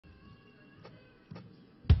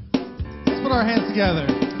put our hands together.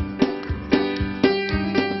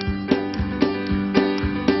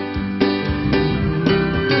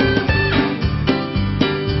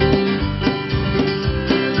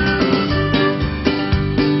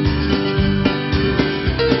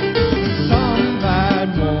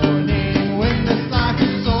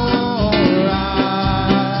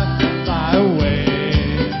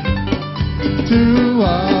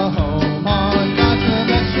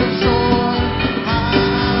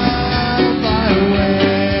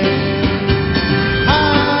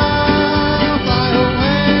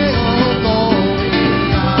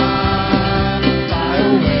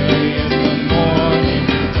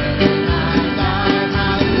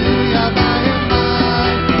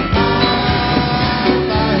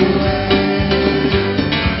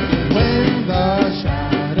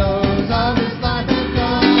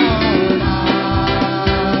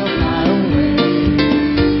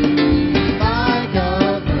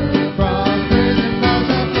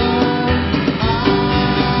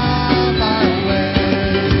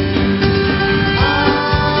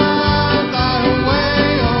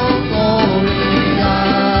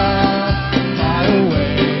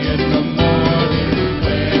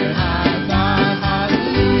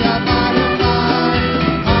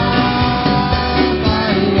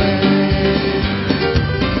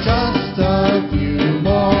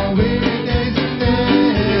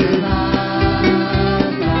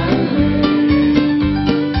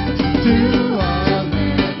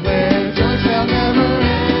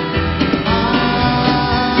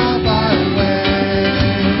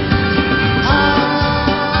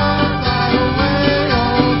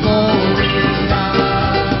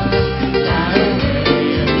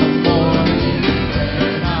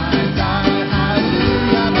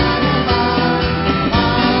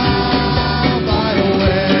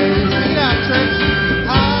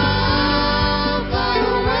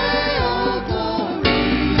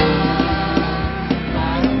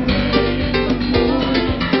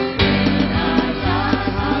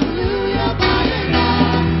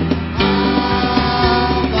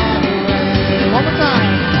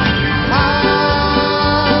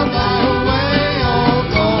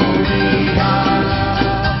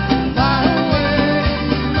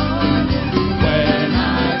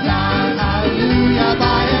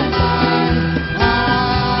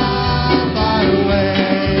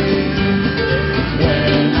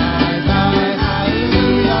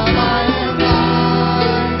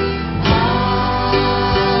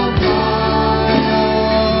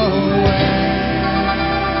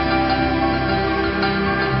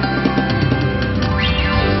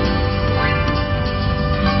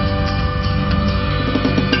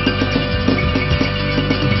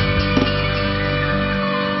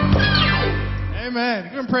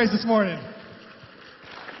 Praise this morning.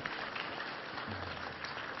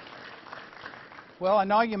 Well, I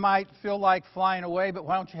know you might feel like flying away, but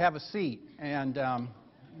why don't you have a seat? And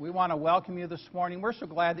we want to welcome you this morning. We're so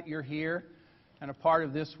glad that you're here and a part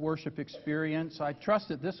of this worship experience. I trust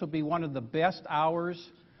that this will be one of the best hours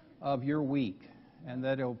of your week and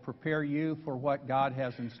that it will prepare you for what God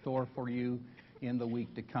has in store for you in the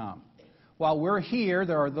week to come. While we're here,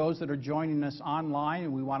 there are those that are joining us online,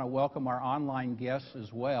 and we want to welcome our online guests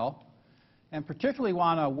as well. And particularly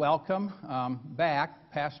want to welcome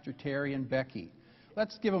back Pastor Terry and Becky.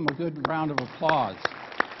 Let's give them a good round of applause.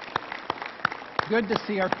 Good to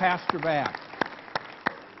see our pastor back.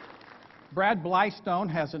 Brad Blystone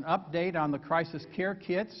has an update on the crisis care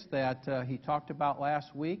kits that he talked about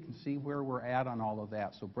last week and see where we're at on all of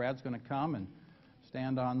that. So Brad's going to come and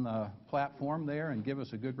stand on the platform there and give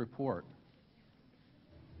us a good report.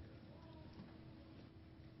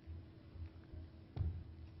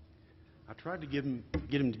 I tried to get him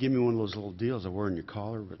to give me one of those little deals I wear in your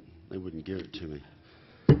collar, but they wouldn't give it to me.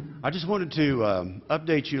 I just wanted to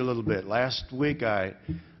update you a little bit. Last week I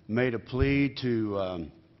made a plea to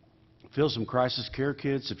fill some crisis care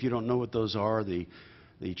kits. If you don't know what those are, the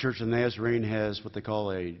Church of Nazarene has what they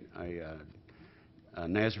call a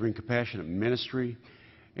Nazarene Compassionate Ministry,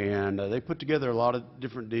 and they put together a lot of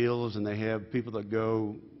different deals, and they have people that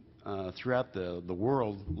go throughout the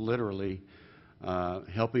world, literally,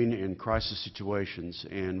 helping in crisis situations.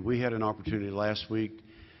 And we had an opportunity last week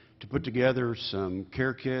to put together some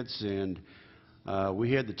care kits, and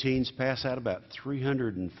we had the teens pass out about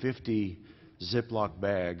 350 Ziploc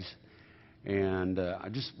bags. And I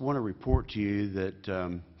just want to report to you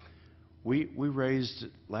that we raised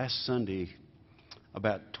last Sunday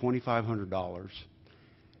about $2,500,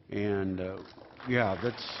 and yeah,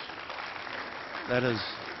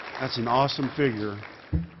 that's an awesome figure.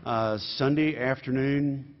 Sunday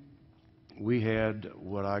afternoon, we had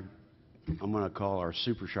what I'm going to call our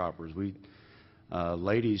super shoppers.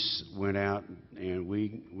 ladies went out and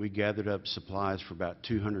we gathered up supplies for about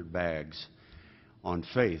 200 bags on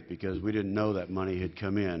faith because we didn't know that money had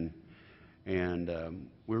come in. And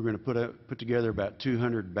we were going to put together about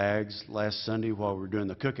 200 bags last Sunday while we were doing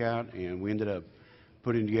the cookout, and we ended up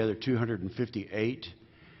putting together 258.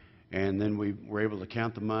 And then we were able to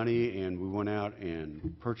count the money, and we went out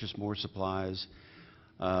and purchased more supplies.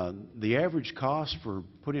 The average cost for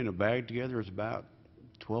putting a bag together is about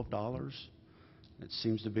 $12. It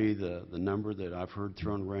seems to be the number that I've heard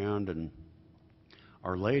thrown around. And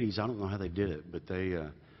our ladies, I don't know how they did it, but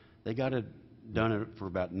they got it done for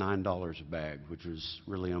about $9 a bag, which was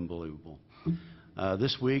really unbelievable.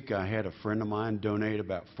 This week, I had a friend of mine donate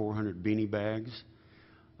about 400 beanie bags.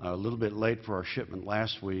 A little bit late for our shipment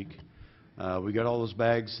last week. We got all those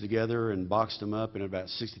bags together and boxed them up in about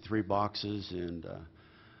 63 boxes, and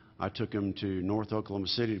I took them to North Oklahoma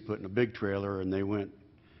City to put in a big trailer, and they went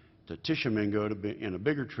to Tishomingo to be in a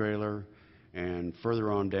bigger trailer, and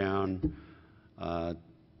further on down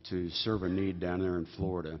to serve a need down there in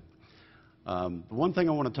Florida. The one thing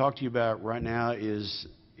I want to talk to you about right now is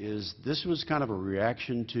this was kind of a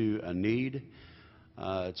reaction to a need.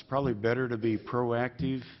 It's probably better to be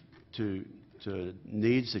proactive to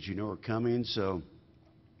needs that you know are coming. So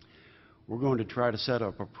we're going to try to set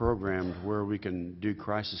up a program where we can do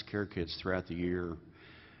crisis care kits throughout the year.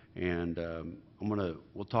 And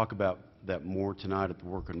we'll talk about that more tonight at the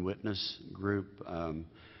Work and Witness group.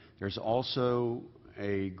 There's also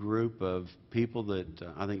a group of people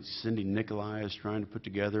that I think Cindy Nicolai is trying to put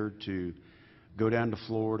together to go down to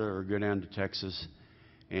Florida or go down to Texas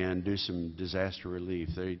and do some disaster relief.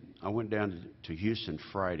 I went down to Houston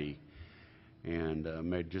Friday and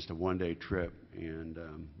made just a one-day trip, and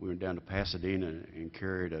we went down to Pasadena and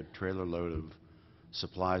carried a trailer load of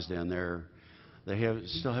supplies down there. They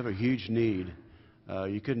still have a huge need.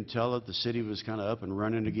 You couldn't tell it. The city was kind of up and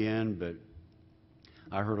running again, but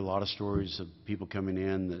I heard a lot of stories of people coming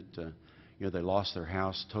in that they lost their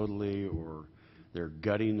house totally, or they're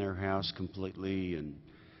gutting their house completely,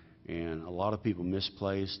 and a lot of people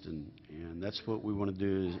misplaced, and that's what we want to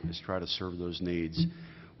do is try to serve those needs.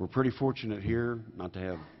 We're pretty fortunate here not to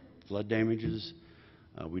have flood damages.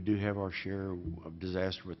 We do have our share of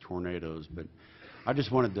disaster with tornadoes, but I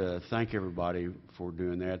just wanted to thank everybody for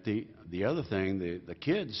doing that. The other thing, the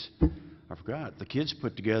kids, I forgot, the kids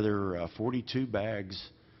put together 42 bags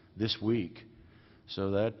this week.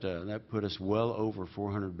 So that put us well over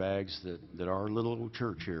 400 bags that our little old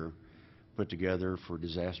church here put together for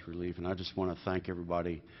disaster relief. And I just want to thank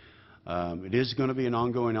everybody. It is going to be an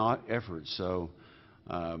ongoing effort. So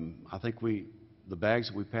I think the bags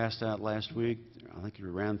that we passed out last week, I think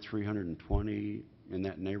you're around 320 in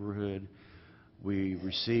that neighborhood. We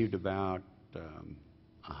received about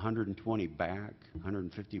 120 back,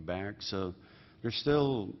 150 back. So there's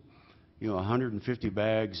still 150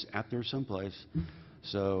 bags out there someplace.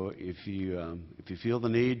 So if you feel the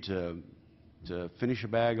need to finish a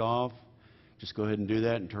bag off, just go ahead and do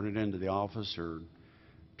that and turn it into the office, or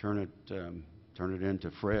turn it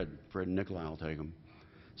into Fred. Fred and Nikolai will take them.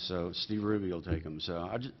 So Steve Ruby will take them. So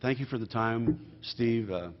I just thank you for the time,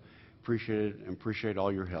 Steve. Appreciate it, and appreciate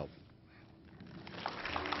all your help.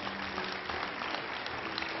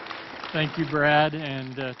 Thank you, Brad,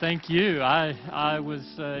 and thank you. I was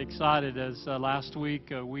excited as last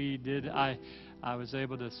week I was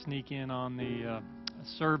able to sneak in on the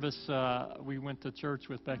service. We went to church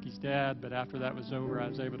with Becky's dad, but after that was over, I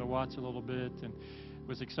was able to watch a little bit and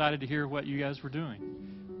was excited to hear what you guys were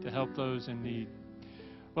doing to help those in need.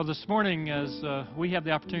 Well, this morning, as we have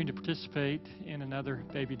the opportunity to participate in another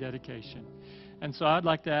baby dedication. And so I'd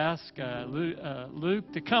like to ask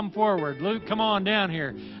Luke to come forward. Luke, come on down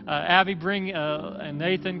here. Abby, and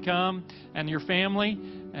Nathan come, and your family.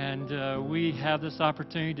 And we have this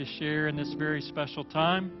opportunity to share in this very special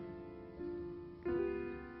time.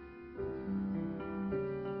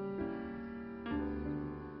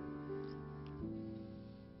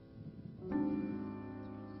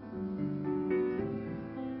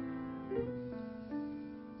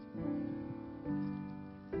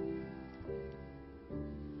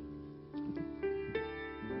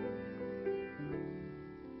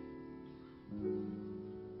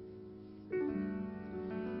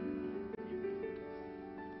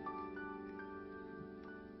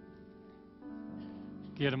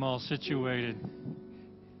 Get them all situated.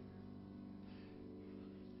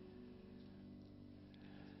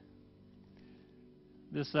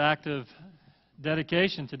 This act of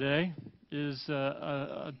dedication today is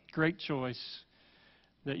a great choice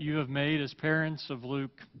that you have made as parents of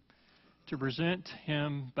Luke to present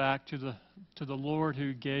him back to the Lord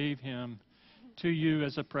who gave him to you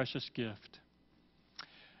as a precious gift.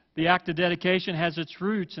 The act of dedication has its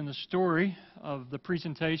roots in the story of the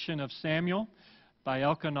presentation of Samuel by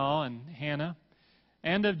Elkanah and Hannah,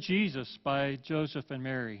 and of Jesus by Joseph and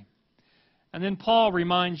Mary. And then Paul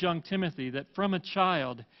reminds young Timothy that from a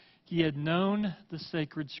child he had known the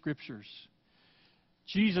sacred Scriptures.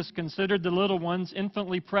 Jesus considered the little ones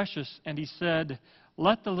infinitely precious, and he said,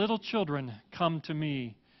 "Let the little children come to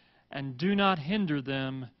me, and do not hinder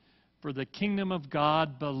them, for the kingdom of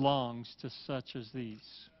God belongs to such as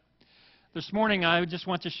these." This morning, I just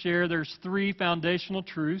want to share there's 3 foundational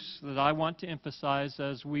truths that I want to emphasize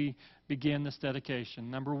as we begin this dedication.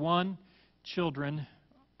 Number 1, children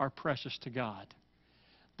are precious to God.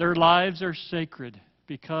 Their lives are sacred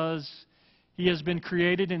because He has been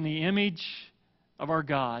created in the image of our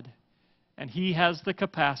God, and He has the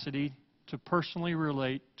capacity to personally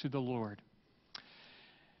relate to the Lord.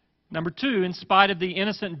 Number 2, in spite of the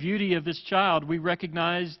innocent beauty of this child, we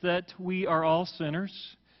recognize that we are all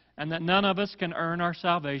sinners and that none of us can earn our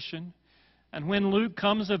salvation. And when Luke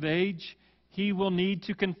comes of age, he will need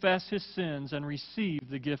to confess his sins and receive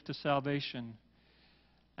the gift of salvation.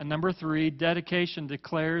 And number 3, dedication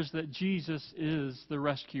declares that Jesus is the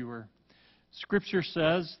rescuer. Scripture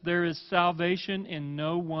says there is salvation in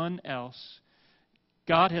no one else.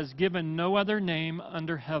 God has given no other name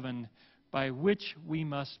under heaven by which we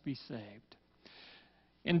must be saved.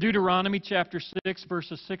 In Deuteronomy chapter 6,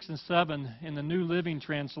 verses 6 and 7, in the New Living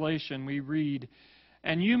Translation, we read,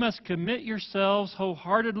 "And you must commit yourselves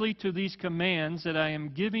wholeheartedly to these commands that I am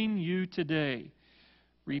giving you today.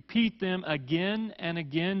 Repeat them again and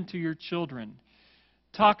again to your children.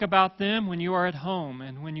 Talk about them when you are at home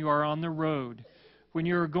and when you are on the road, when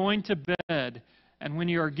you are going to bed and when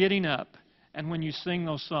you are getting up, and when you sing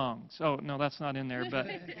those songs." Oh, no, that's not in there, but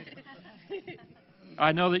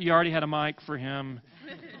I know that you already had a mic for him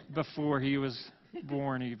before he was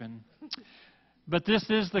born even. But this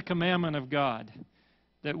is the commandment of God,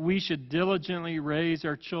 that we should diligently raise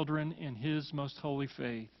our children in His most holy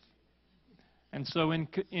faith. And so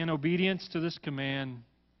in obedience to this command,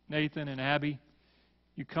 Nathan and Abby,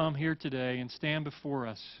 you come here today and stand before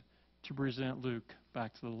us to present Luke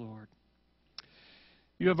back to the Lord.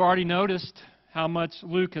 You have already noticed how much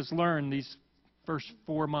Luke has learned these first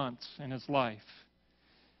 4 months in his life.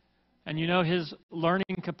 And you know his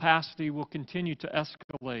learning capacity will continue to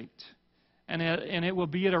escalate. And it will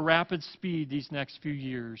be at a rapid speed these next few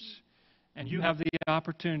years. And you have the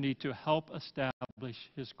opportunity to help establish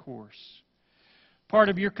his course. Part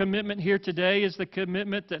of your commitment here today is the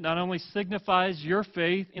commitment that not only signifies your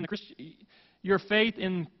faith in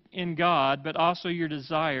God, but also your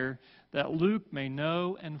desire that Luke may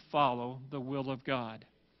know and follow the will of God,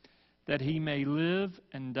 that he may live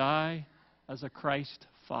and die as a Christ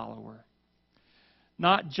follower.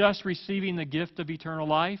 Not just receiving the gift of eternal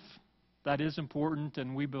life, that is important,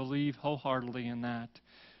 and we believe wholeheartedly in that,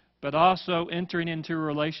 but also entering into a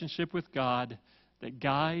relationship with God that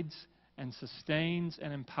guides and sustains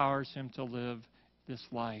and empowers him to live this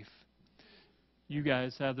life. You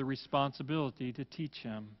guys have the responsibility to teach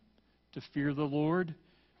him to fear the Lord,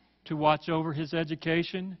 to watch over his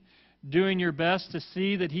education, doing your best to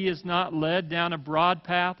see that he is not led down a broad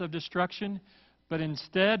path of destruction, but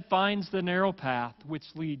instead finds the narrow path which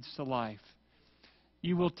leads to life.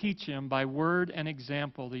 You will teach him by word and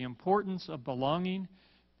example the importance of belonging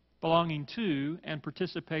to and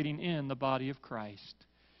participating in the body of Christ,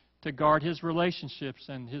 to guard his relationships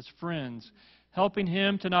and his friends, helping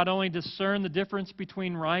him to not only discern the difference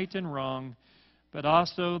between right and wrong, but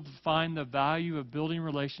also to find the value of building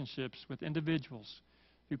relationships with individuals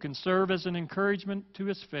who can serve as an encouragement to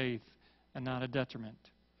his faith and not a detriment.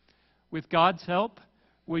 With God's help,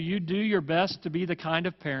 will you do your best to be the kind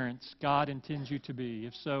of parents God intends you to be?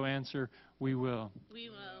 If so, answer, we will. We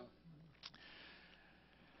will.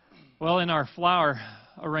 Well, in our flower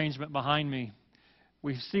arrangement behind me,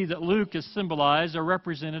 we see that Luke is symbolized or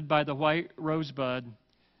represented by the white rosebud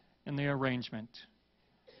in the arrangement.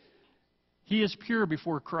 He is pure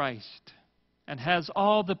before Christ and has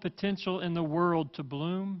all the potential in the world to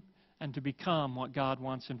bloom and to become what God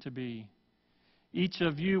wants him to be. Each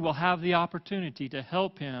of you will have the opportunity to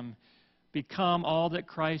help him become all that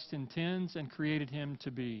Christ intends and created him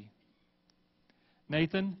to be.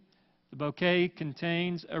 Nathan, the bouquet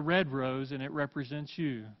contains a red rose and it represents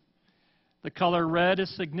you. The color red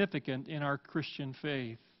is significant in our Christian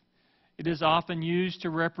faith. It is often used to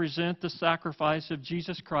represent the sacrifice of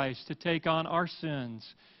Jesus Christ to take on our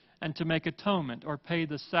sins and to make atonement or pay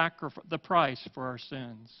the price for our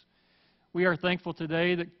sins. We are thankful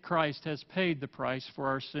today that Christ has paid the price for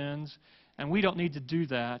our sins, and we don't need to do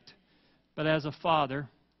that. But as a father,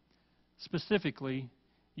 specifically,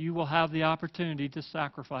 you will have the opportunity to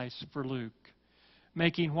sacrifice for Luke,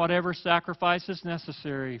 making whatever sacrifice is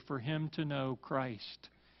necessary for him to know Christ.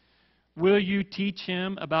 Will you teach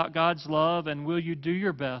him about God's love, and will you do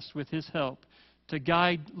your best with his help to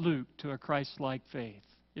guide Luke to a Christ-like faith?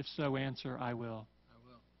 If so, answer, I will. I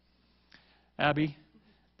will. Abby,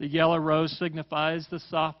 the yellow rose signifies the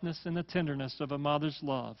softness and the tenderness of a mother's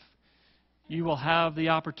love. You will have the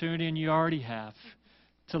opportunity, and you already have,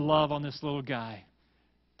 to love on this little guy,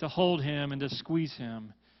 to hold him and to squeeze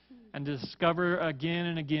him, and to discover again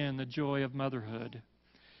and again the joy of motherhood.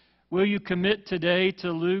 Will you commit today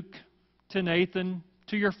to Luke, to Nathan,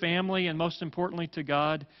 to your family, and most importantly to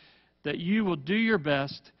God, that you will do your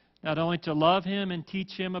best not only to love him and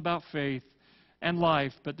teach him about faith and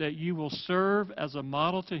life, but that you will serve as a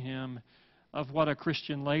model to him of what a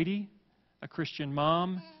Christian lady, a Christian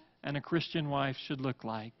mom, and a Christian wife should look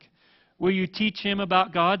like? Will you teach him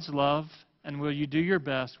about God's love, and will you do your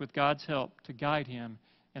best with God's help to guide him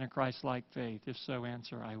in a Christ-like faith? If so,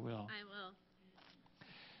 answer, I will. I will.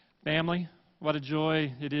 Family, what a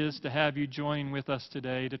joy it is to have you joining with us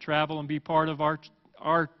today, to travel and be part of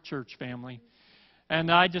our church family.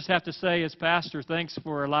 And I just have to say, as pastor, thanks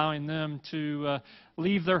for allowing them to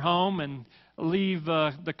leave their home and leave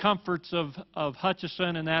the comforts of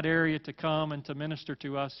Hutchinson and that area to come and to minister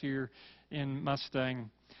to us here in Mustang.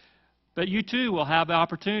 But you too will have the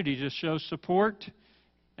opportunity to show support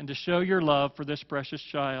and to show your love for this precious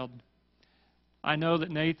child. I know that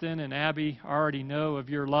Nathan and Abby already know of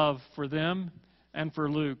your love for them and for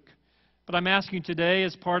Luke. But I'm asking today,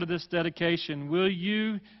 as part of this dedication, will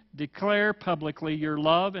you declare publicly your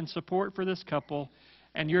love and support for this couple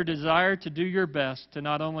and your desire to do your best to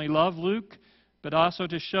not only love Luke, but also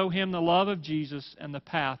to show him the love of Jesus and the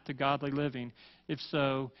path to godly living? If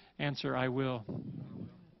so, answer, I will.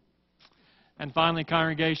 And finally,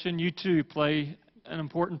 congregation, you too play an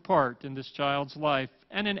important part in this child's life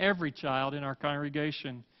and in every child in our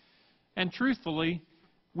congregation. And truthfully,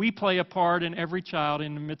 we play a part in every child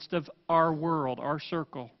in the midst of our world, our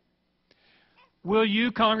circle. Will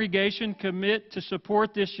you, congregation, commit to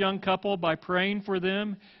support this young couple by praying for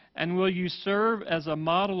them? And will you serve as a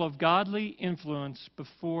model of godly influence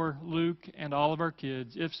before Luke and all of our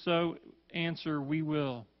kids? If so, answer, we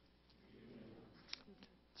will.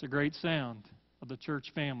 It's a great sound of the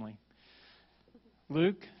church family.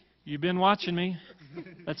 Luke, you've been watching me.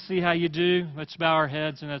 Let's see how you do. Let's bow our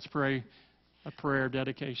heads and let's pray a prayer of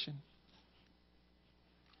dedication.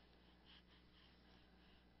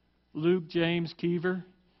 Luke James Keever,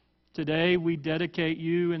 today we dedicate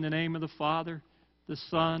you in the name of the Father, the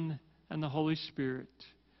Son, and the Holy Spirit.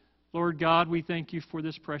 Lord God, we thank you for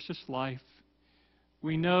this precious life.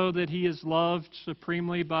 We know that he is loved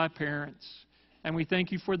supremely by parents, and we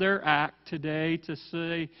thank you for their act today to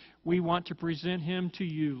say, we want to present him to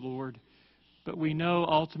you, Lord. But we know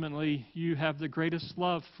ultimately you have the greatest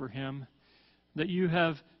love for him, that you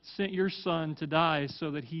have sent your Son to die so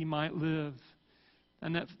that he might live.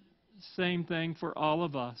 And that same thing for all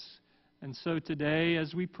of us. And so today,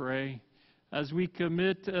 as we pray, as we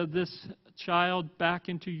commit this child back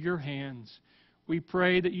into your hands, we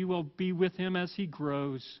pray that you will be with him as he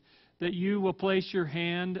grows, that you will place your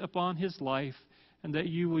hand upon his life, and that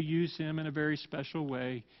you will use him in a very special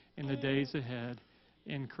way in the days ahead.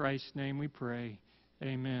 In Christ's name we pray.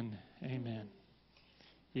 Amen. Amen.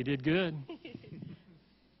 You did good.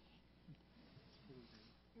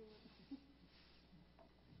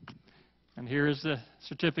 And here is the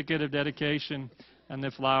certificate of dedication and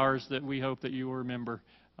the flowers that we hope that you will remember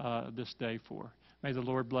this day for. May the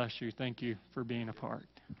Lord bless you. Thank you for being a part.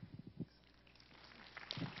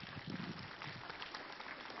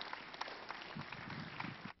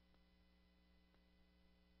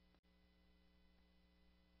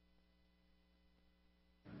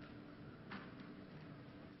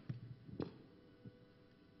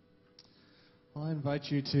 Well, I invite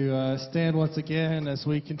you to stand once again as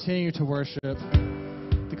we continue to worship,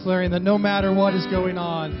 declaring that no matter what is going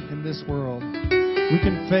on in this world, we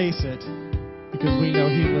can face it because we know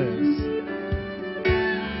He lives.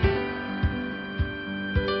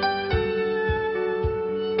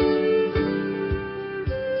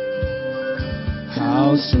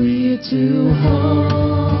 How sweet to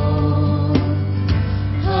hold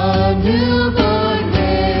a newborn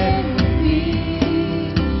baby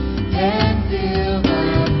and feel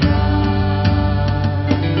the pride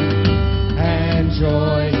and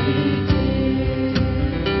joy He gives,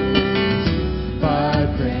 but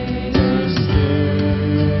greater still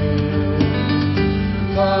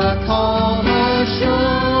the calm assurance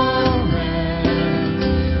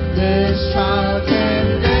this child can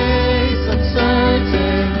face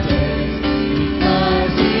uncertain days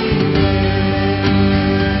because He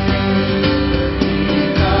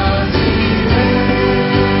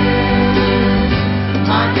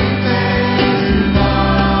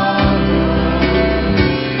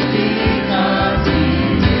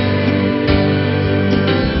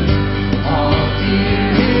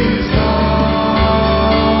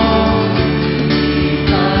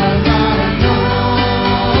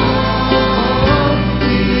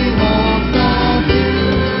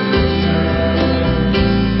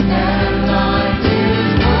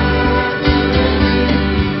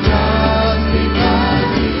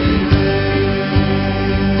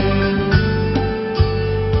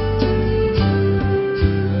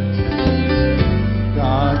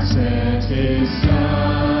His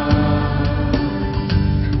Son.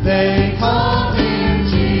 They call Him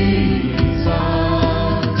Jesus.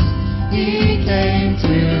 He came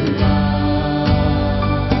to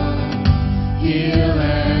love, heal,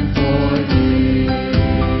 and forgive.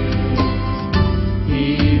 He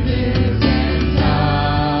lives and died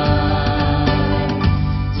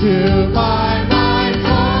to buy my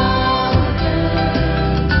pardon.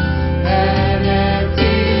 An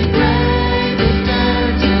empty grave is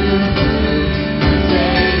there to fill. The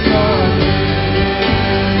Savior lives.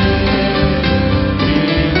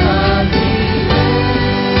 Because He lives,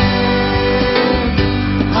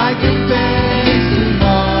 I can face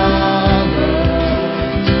tomorrow.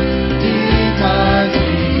 Because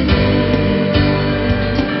He lives,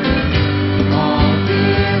 all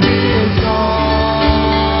fear is gone.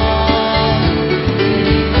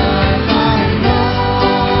 Because I know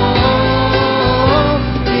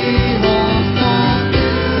He holds my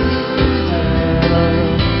future,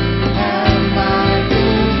 and life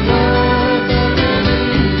is worth the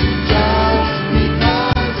living just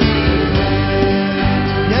because He lives.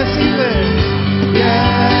 Yes, He lives.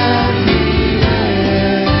 Yes, He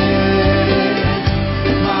lives.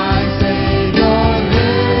 My Savior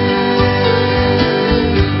lives.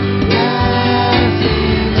 Yes, He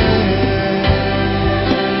lives.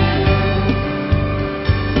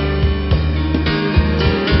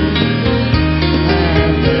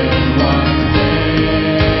 And then one day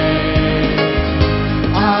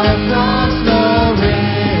I'll cross the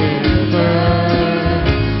river.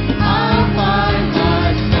 I'll find my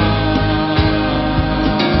side.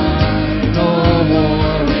 No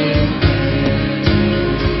more in pain.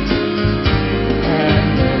 And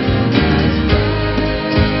then as death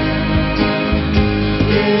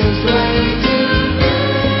gives way to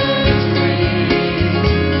victory,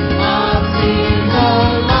 I'll see the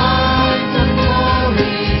light of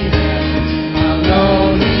glory then. I'll know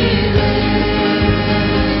He lives.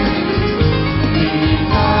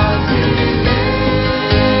 Because He lives,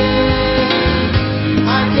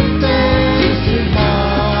 I can face tomorrow.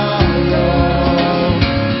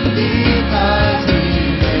 Because He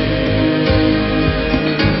lives,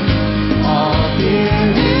 all fear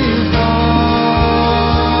is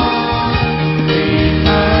gone.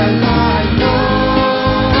 Because I know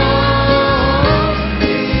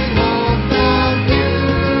He holds the future,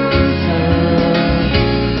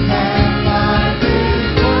 and life is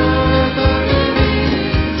worth the living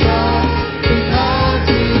just because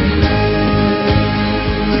He lives.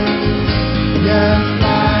 Yes,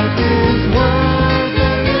 life is worth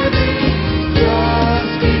the living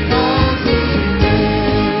just because He lives.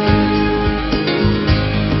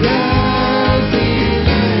 Yes, He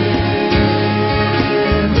lives.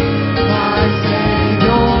 My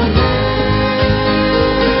Savior lives.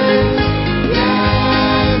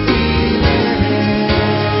 Yes, He lives.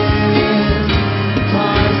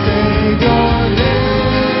 My Savior lives.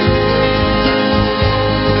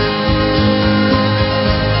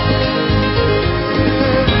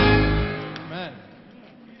 Amen.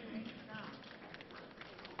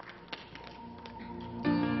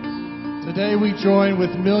 Today we join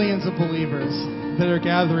with millions of believers that are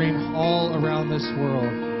gathering all around this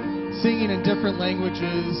world, singing in different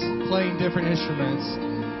languages, playing different instruments,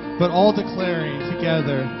 but all declaring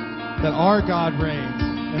together that our God reigns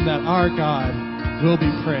and that our God will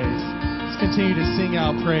be praised. Let's continue to sing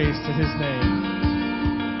out praise to His name.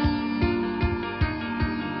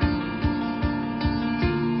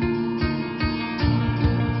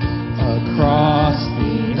 Across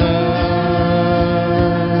the earth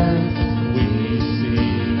we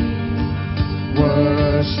see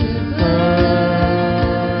worshipers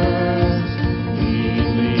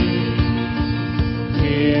kneeling.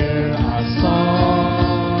 Hear our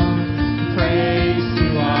song, praise to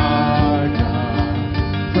our God,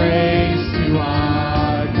 praise to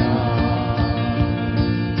our God.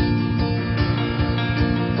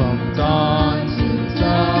 From dawn to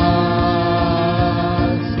dusk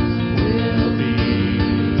we'll be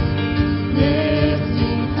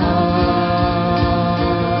lifting up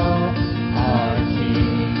our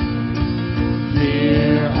King.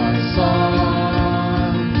 Hear our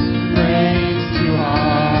song, praise to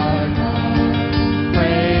our God,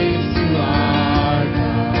 praise to our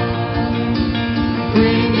God.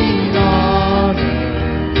 Bringing honor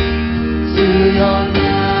to Your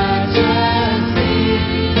majesty,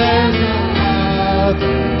 there's no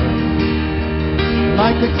other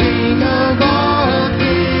like the King of all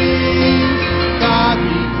kings. God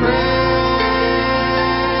be praised.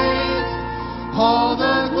 All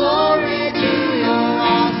the glory to Your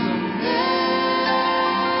awesome name.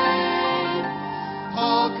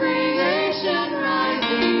 All creation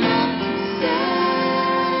rising up to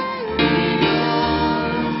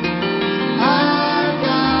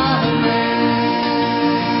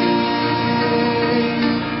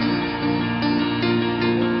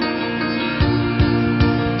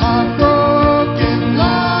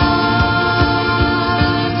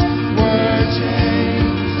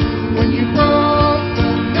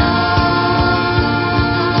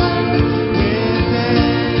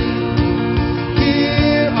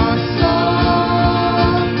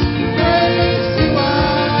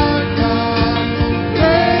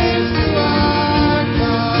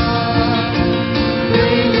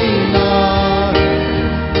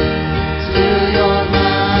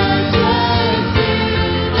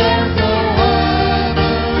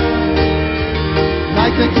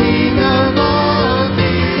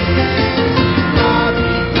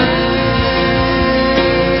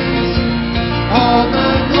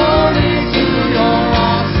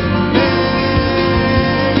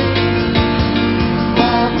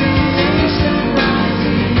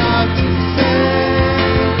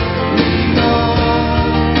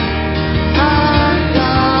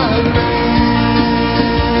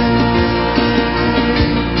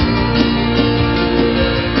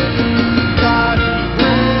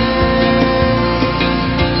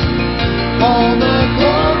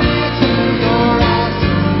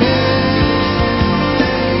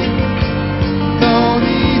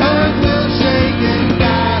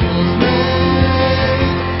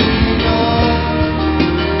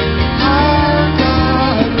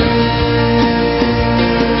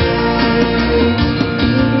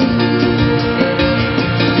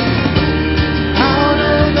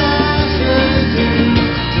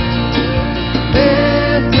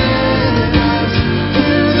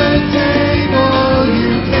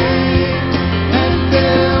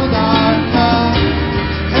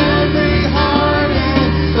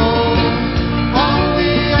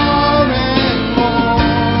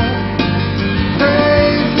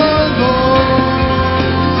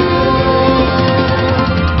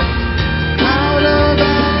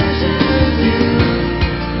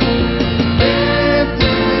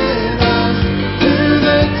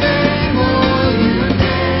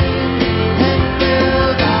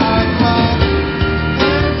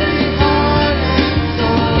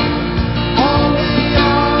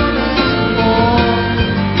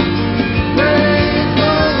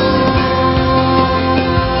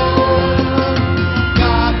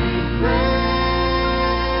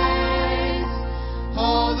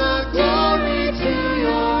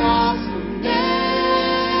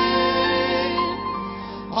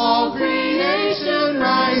All creation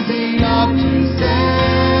rising up to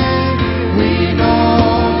say, we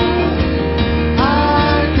know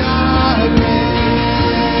our God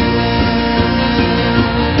reigns.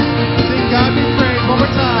 Sing God be praised one more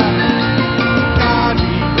time. God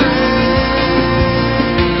be praised.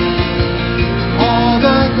 All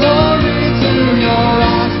the glory to your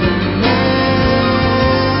awesome name.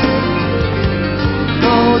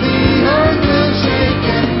 Though the earth will shake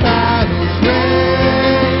and battles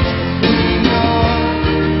rage, we know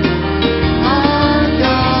our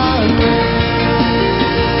God reigns.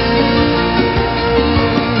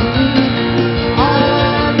 Our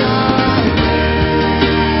God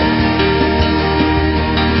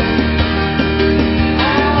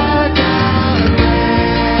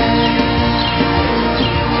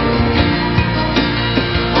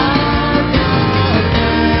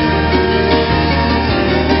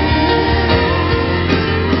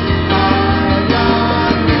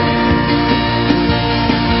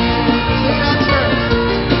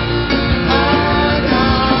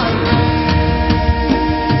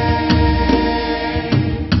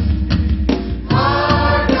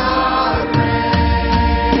reigns.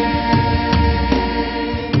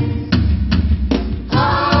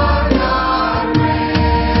 Our God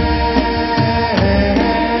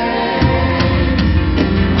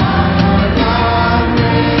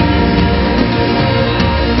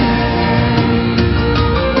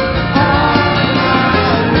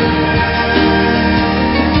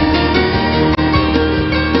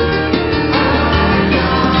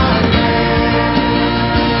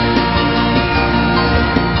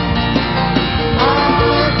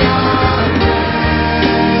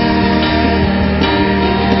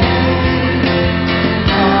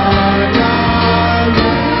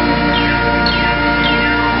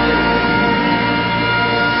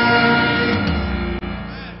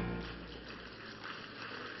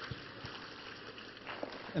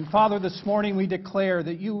And Father, this morning we declare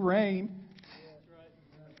that you reign.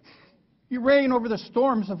 You reign over the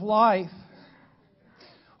storms of life,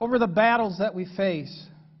 over the battles that we face,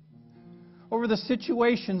 over the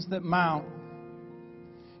situations that mount.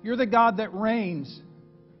 You're the God that reigns.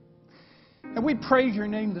 And we praise your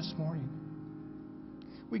name this morning.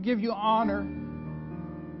 We give you honor.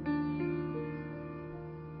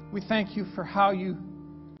 We thank you for how you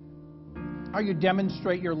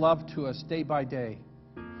demonstrate your love to us day by day.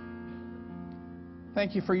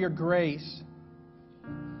 Thank you for your grace.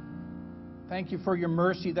 Thank you for your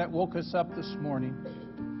mercy that woke us up this morning.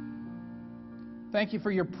 Thank you for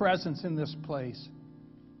your presence in this place.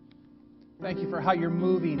 Thank you for how you're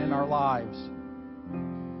moving in our lives.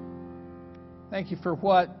 Thank you for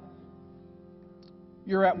what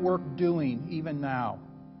you're at work doing even now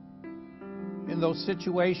in those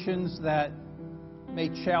situations that may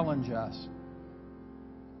challenge us.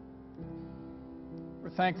 We're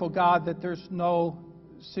thankful, God, that there's no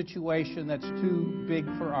situation that's too big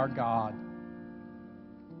for our God.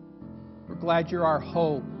 We're glad you're our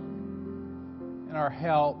hope and our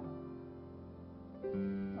help,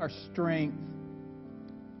 our strength,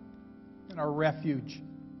 and our refuge.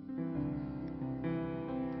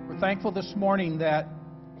 We're thankful this morning that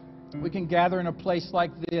we can gather in a place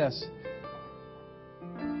like this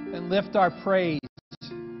and lift our praise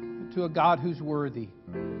to a God who's worthy.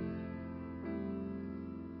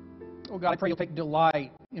 Oh God, I pray you'll take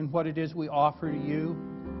delight in what it is we offer to you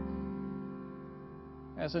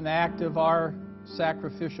as an act of our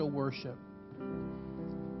sacrificial worship.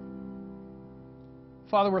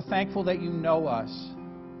 Father, we're thankful that you know us.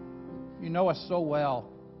 You know us so well.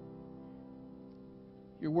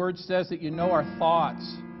 Your word says that you know our thoughts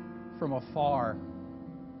from afar.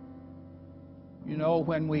 You know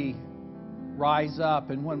when we rise up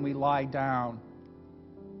and when we lie down.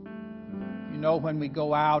 You know when we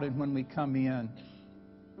go out and when we come in.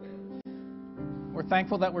 We're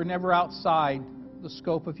thankful that we're never outside the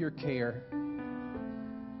scope of your care.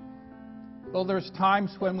 Though there's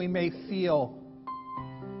times when we may feel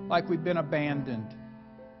like we've been abandoned.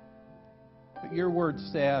 But your word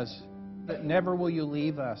says that never will you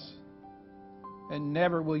leave us and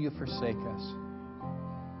never will you forsake us.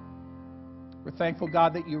 We're thankful,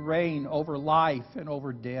 God, that you reign over life and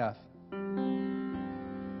over death.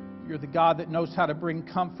 You're the God that knows how to bring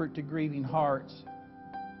comfort to grieving hearts.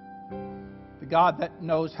 The God that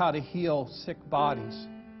knows how to heal sick bodies.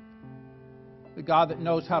 The God that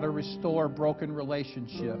knows how to restore broken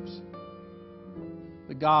relationships.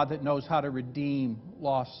 The God that knows how to redeem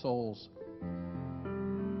lost souls.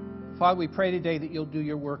 Father, we pray today that you'll do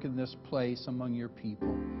your work in this place among your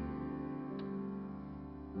people.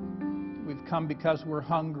 We've come because we're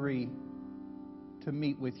hungry to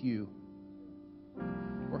meet with you.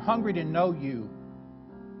 hungry to know you.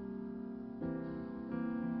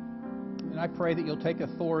 And I pray that you'll take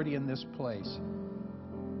authority in this place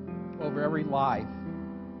over every life,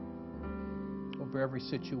 over every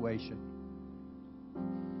situation.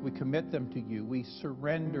 We commit them to you. We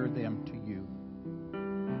surrender them to you.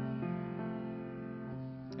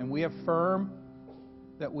 And we affirm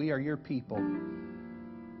that we are your people,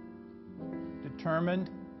 determined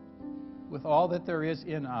with all that there is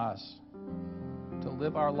in us to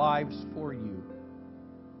live our lives for you,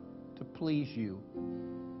 to please you,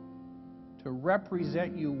 to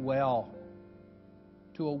represent you well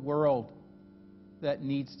to a world that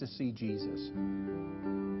needs to see Jesus.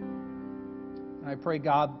 And I pray,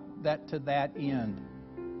 God, that to that end,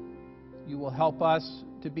 you will help us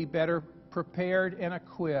to be better prepared and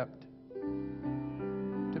equipped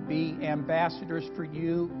to be ambassadors for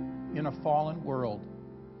you in a fallen world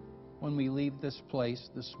when we leave this place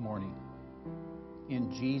this morning.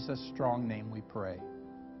 In Jesus' strong name we pray.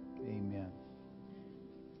 Amen.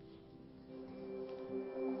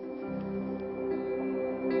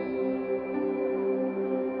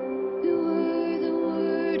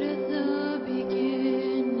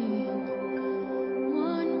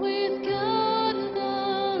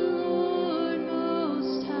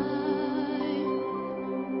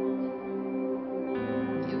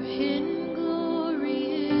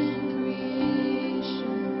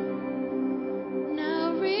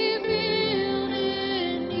 Now revealed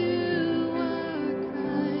in you.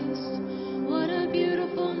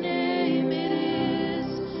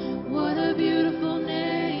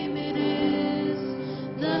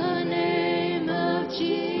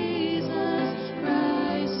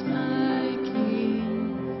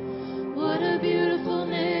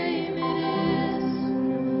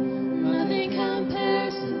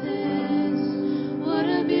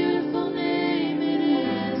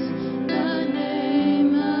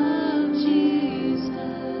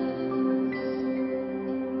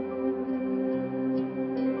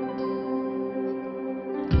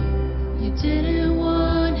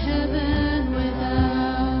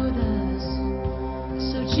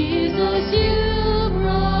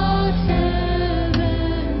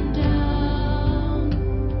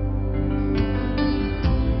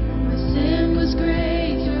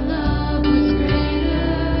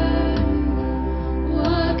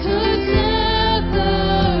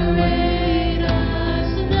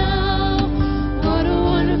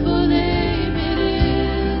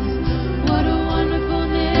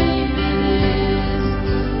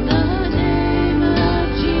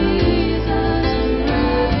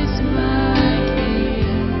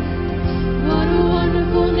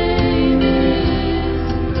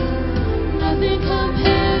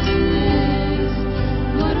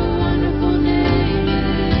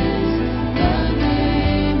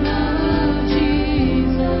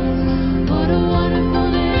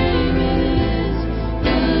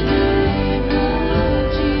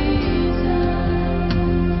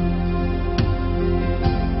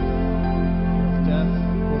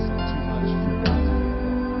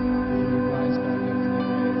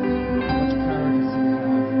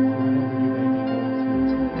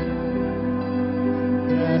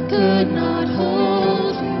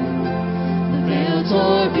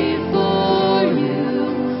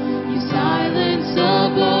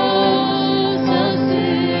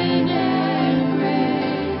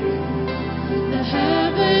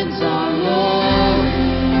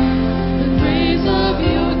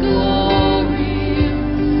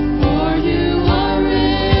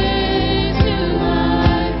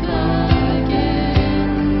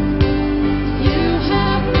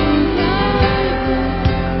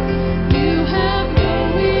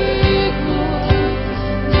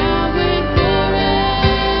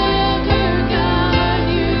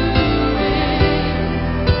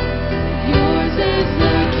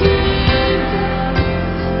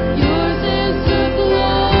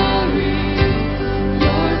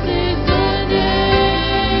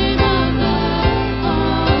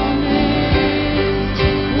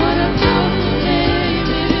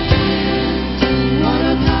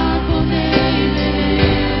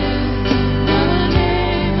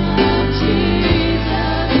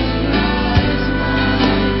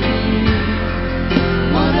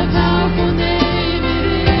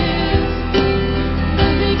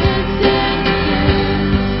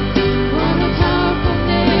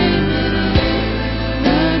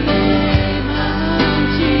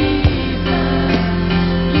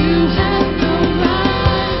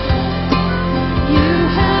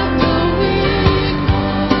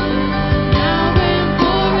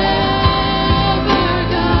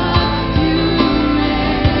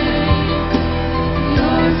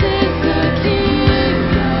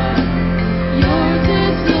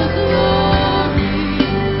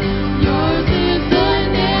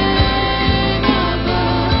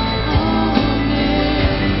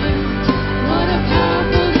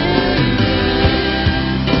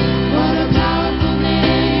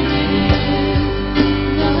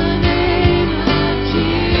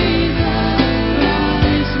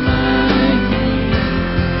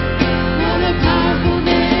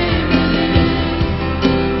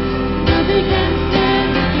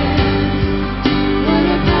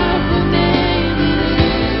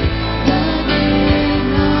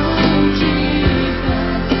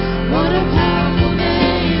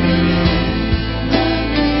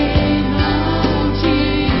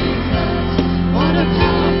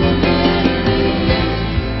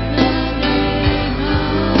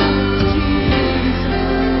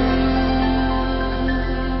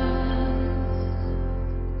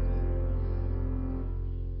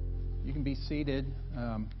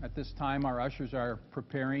 At this time, our ushers are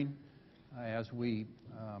preparing as we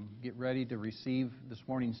get ready to receive this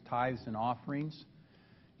morning's tithes and offerings.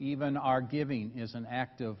 Even our giving is an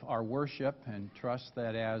act of our worship, and trust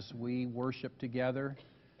that as we worship together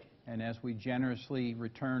and as we generously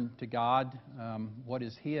return to God what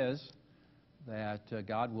is His, that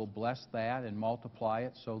God will bless that and multiply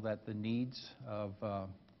it so that the needs of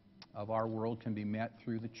our world can be met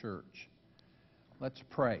through the church. Let's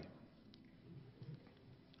pray.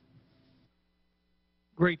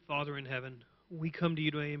 Great Father in heaven, we come to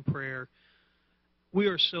you today in prayer. We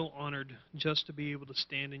are so honored just to be able to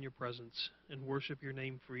stand in your presence and worship your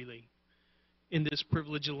name freely. In this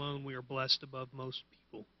privilege alone, we are blessed above most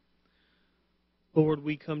people. Lord,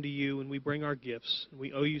 we come to you and we bring our gifts.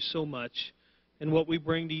 We owe you so much, and what we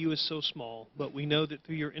bring to you is so small, but we know that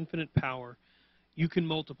through your infinite power, you can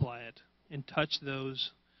multiply it and touch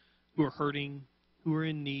those who are hurting, who are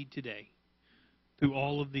in need today. Through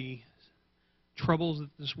all of the troubles that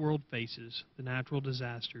this world faces, the natural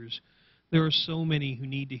disasters, there are so many who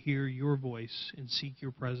need to hear your voice and seek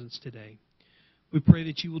your presence today. We pray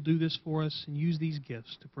that you will do this for us and use these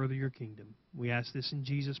gifts to further your kingdom. We ask this in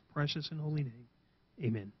Jesus' precious and holy name.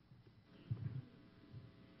 Amen.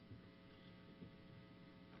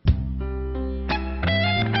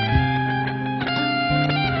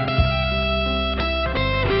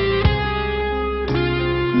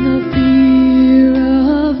 The fear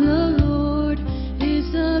of the Lord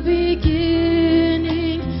is the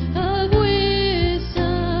beginning of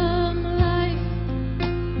wisdom, life,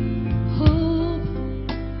 hope,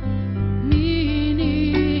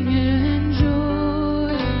 meaning, and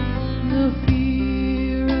joy. The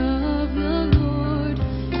fear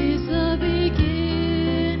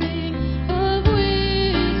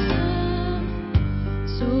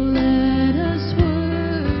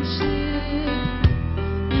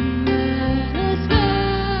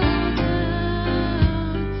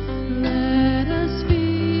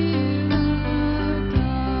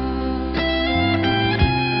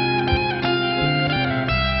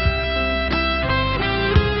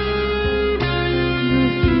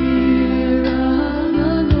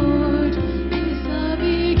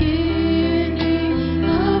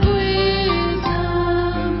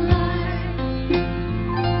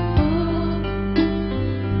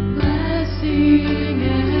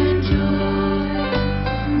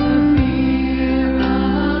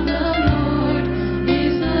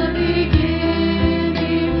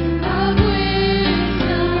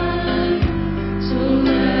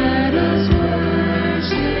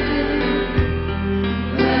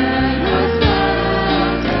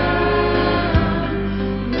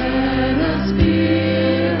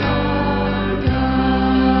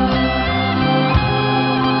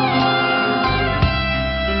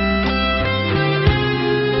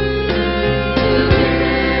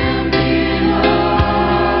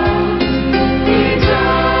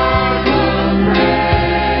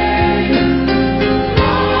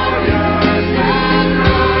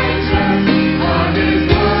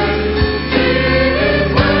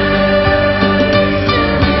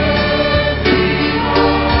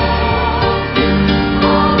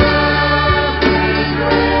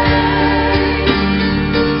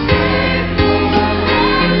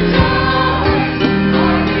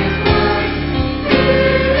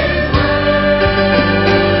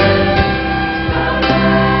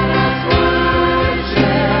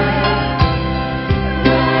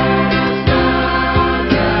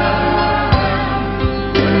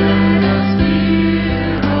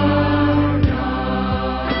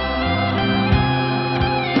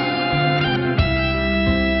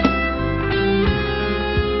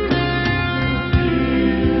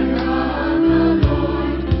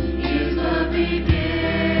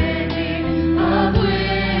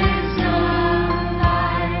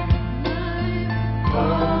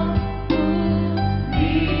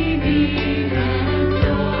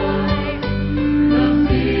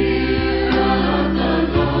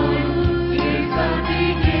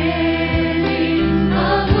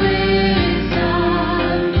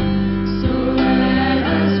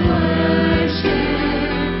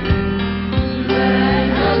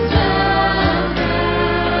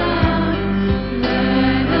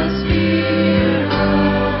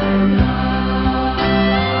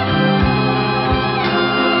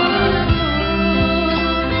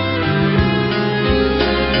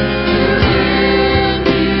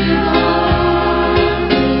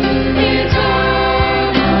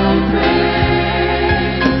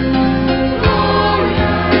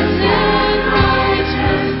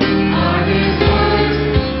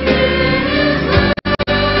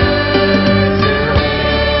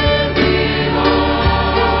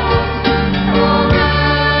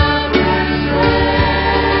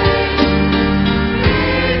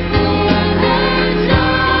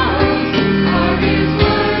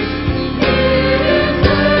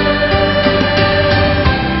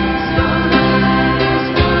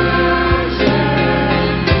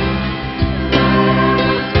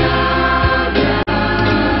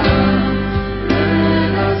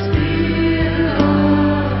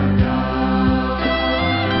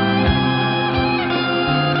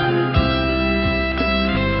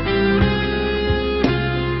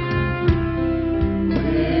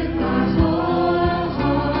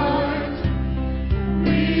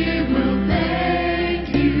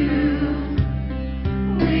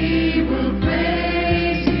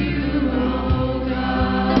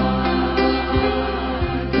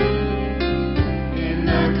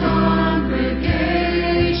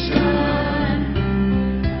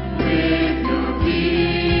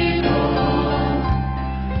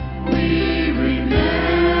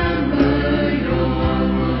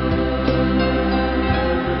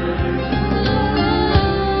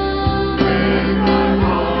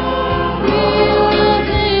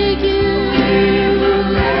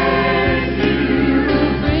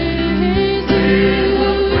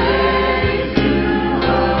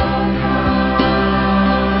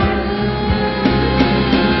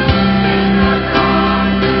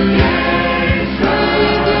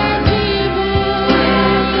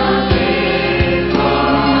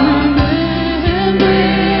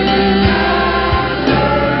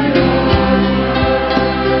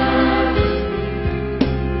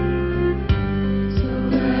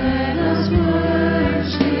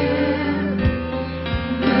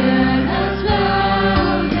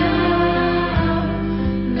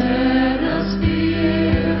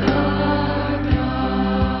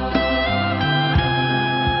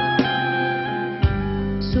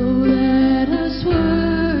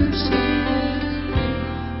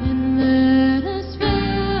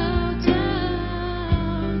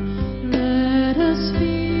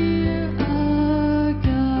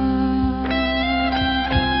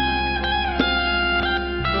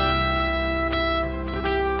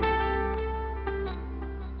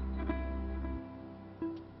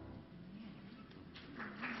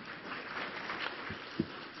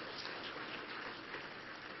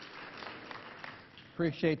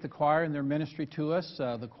appreciate the choir and their ministry to us.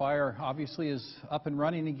 The choir obviously is up and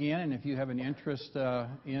running again, and if you have an interest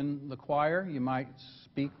in the choir, you might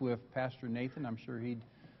speak with Pastor Nathan. I'm sure he'd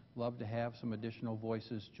love to have some additional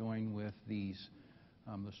voices join with these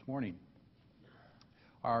this morning.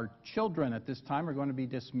 Our children at this time are going to be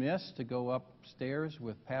dismissed to go upstairs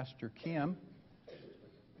with Pastor Kim.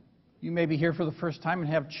 You may be here for the first time and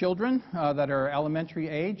have children that are elementary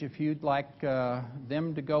age. If you'd like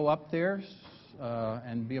them to go up there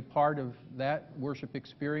and be a part of that worship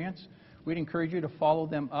experience, we'd encourage you to follow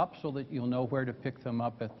them up so that you'll know where to pick them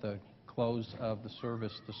up at the close of the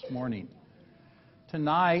service this morning.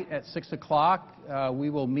 Tonight at 6 o'clock, we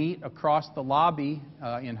will meet across the lobby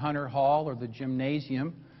in Hunter Hall or the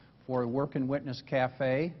gymnasium for a Work and Witness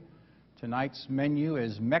Cafe. Tonight's menu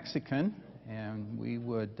is Mexican, and we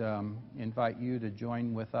would invite you to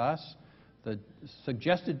join with us. The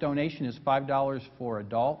suggested donation is $5 for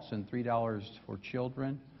adults and $3 for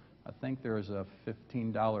children. I think there is a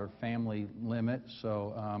 $15 family limit,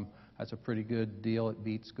 so that's a pretty good deal. It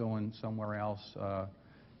beats going somewhere else,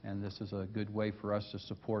 and this is a good way for us to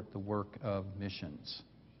support the work of missions.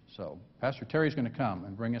 So Pastor Terry's going to come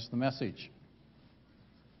and bring us the message.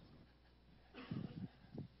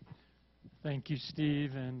 Thank you,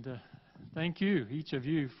 Steve, and thank you, each of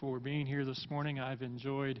you, for being here this morning. I've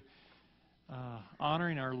enjoyed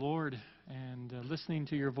honoring our Lord and listening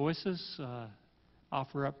to your voices,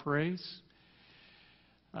 offer up praise.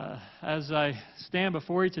 As I stand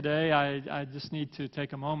before you today, I just need to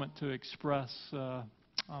take a moment to express,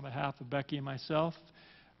 on behalf of Becky and myself,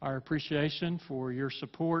 our appreciation for your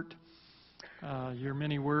support, your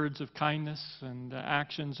many words of kindness and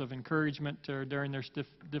actions of encouragement during this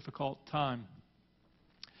difficult time.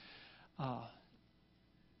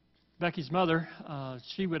 Becky's mother,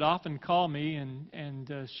 she would often call me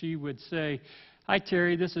and she would say, "Hi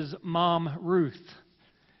Terry, this is Mom Ruth."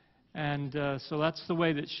 And so that's the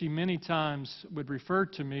way that she many times would refer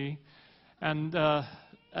to me. And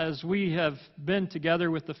as we have been together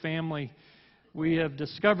with the family, we have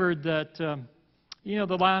discovered that,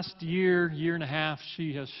 the last year and a half,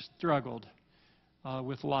 she has struggled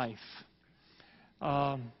with life.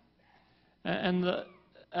 And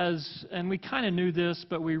we kind of knew this,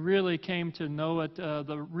 but we really came to know it.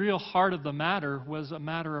 The real heart of the matter was a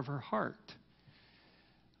matter of her heart.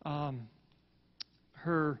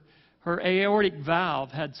 Her aortic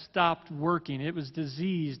valve had stopped working. It was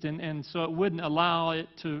diseased, and so it wouldn't allow it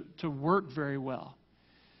to work very well.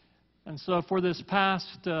 And so for this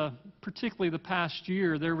past, particularly the past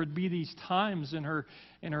year, there would be these times in her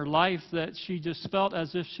life that she just felt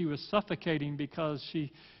as if she was suffocating because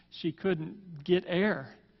she couldn't get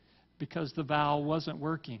air because the valve wasn't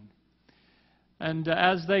working. And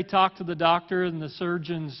as they talked to the doctor and the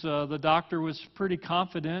surgeons, the doctor was pretty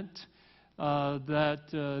confident that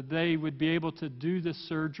they would be able to do this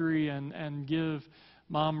surgery and give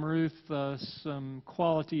Mom Ruth some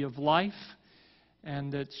quality of life,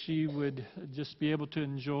 and that she would just be able to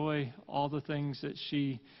enjoy all the things that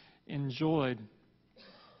she enjoyed.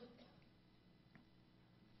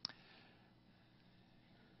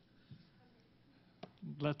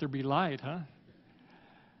 Let there be light, huh?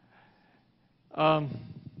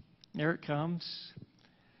 There it comes.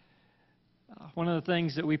 One of the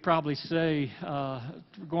things that we probably say,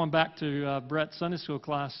 going back to Brett's Sunday school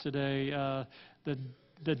class today,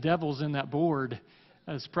 the devil's in that board.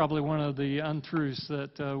 That's probably one of the untruths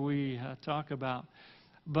that we talk about.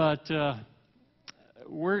 But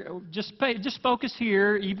we're just focus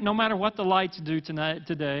here. Even, no matter what the lights do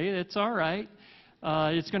today, it's all right.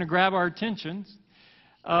 It's going to grab our attention.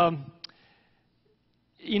 One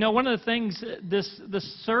of the things, this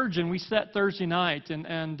surgeon, we sat Thursday night,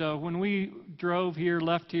 and when we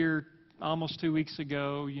left here almost 2 weeks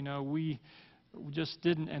ago, we just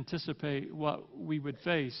didn't anticipate what we would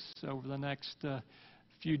face over the next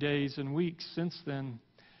few days and weeks since then.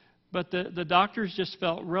 But the doctors just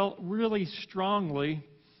felt really strongly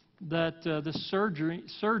that the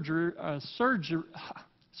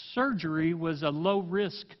surgery was a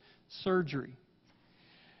low-risk surgery.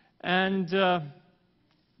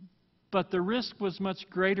 But the risk was much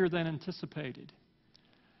greater than anticipated.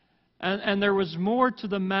 And there was more to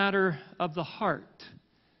the matter of the heart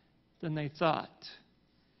than they thought.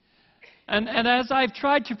 And as I've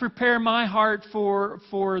tried to prepare my heart for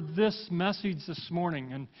this message this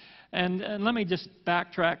morning, and let me just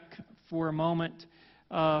backtrack for a moment.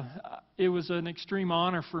 It was an extreme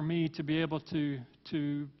honor for me to be able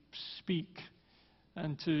to speak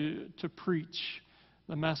and to preach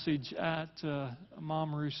the message at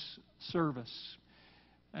Mom Ruth's service,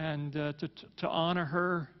 and to honor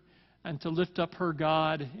her and to lift up her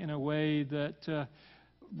God in a way that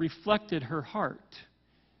reflected her heart.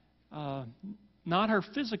 Not her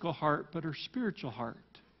physical heart, but her spiritual heart.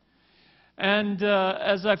 And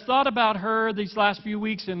as I've thought about her these last few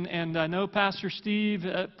weeks, and I know Pastor Steve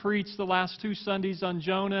preached the last 2 Sundays on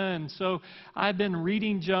Jonah, and so I've been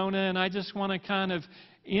reading Jonah, and I just want to kind of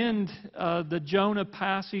end the Jonah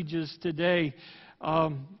passages today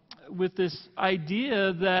with this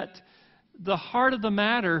idea that the heart of the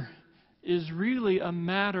matter is really a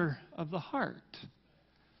matter of the heart.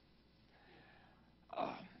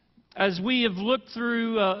 As we have looked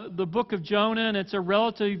through the book of Jonah, and it's a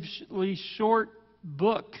relatively short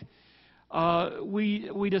book,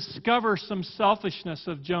 we discover some selfishness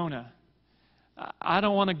of Jonah. I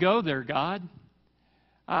don't want to go there, God.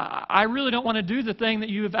 I really don't want to do the thing that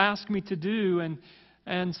you have asked me to do.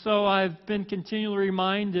 And so I've been continually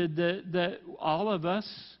reminded that all of us,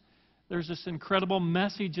 there's this incredible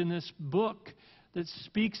message in this book that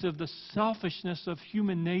speaks of the selfishness of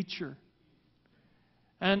human nature.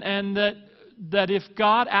 And that if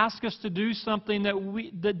God asks us to do something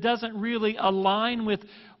that doesn't really align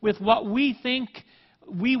with what we think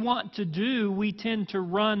we want to do, we tend to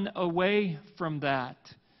run away from that.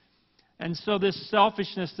 And so this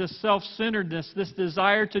selfishness, this self-centeredness, this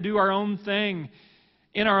desire to do our own thing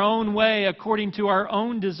in our own way, according to our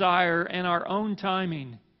own desire and our own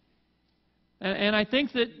timing. And I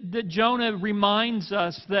think that Jonah reminds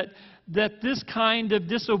us that this kind of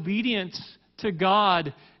disobedience to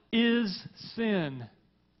God is sin,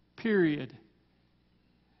 period.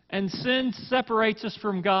 And sin separates us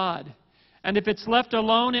from God. And if it's left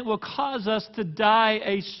alone, it will cause us to die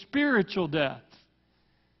a spiritual death.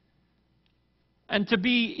 And to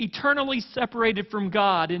be eternally separated from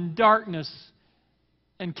God in darkness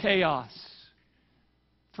and chaos.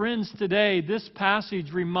 Friends, today, this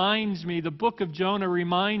passage reminds me, the book of Jonah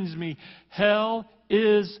reminds me, hell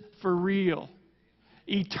is for real.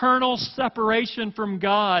 Eternal separation from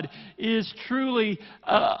God is truly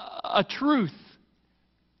a truth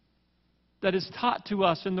that is taught to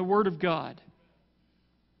us in the Word of God.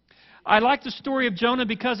 I like the story of Jonah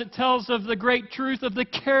because it tells of the great truth of the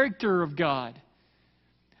character of God.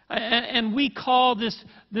 And we call this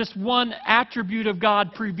one attribute of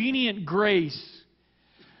God prevenient grace.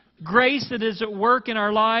 Grace that is at work in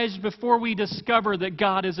our lives before we discover that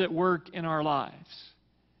God is at work in our lives.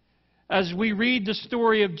 As we read the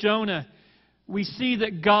story of Jonah, we see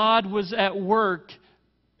that God was at work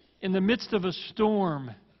in the midst of a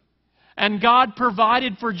storm. And God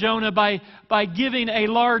provided for Jonah by giving a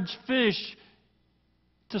large fish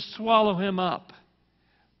to swallow him up.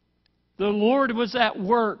 The Lord was at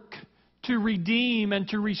work to redeem and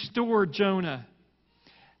to restore Jonah.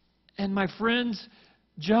 And my friends,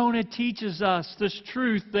 Jonah teaches us this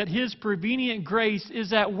truth that His prevenient grace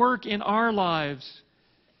is at work in our lives.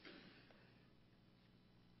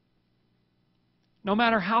 No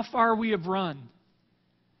matter how far we have run,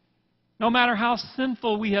 no matter how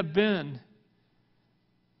sinful we have been,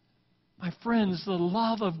 my friends, the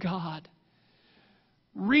love of God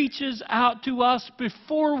reaches out to us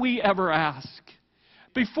before we ever ask,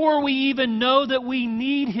 before we even know that we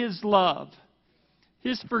need His love,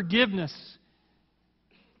 His forgiveness.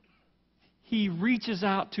 He reaches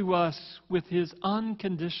out to us with His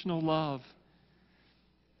unconditional love.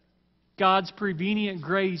 God's prevenient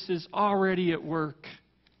grace is already at work,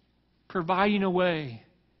 providing a way,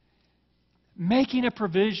 making a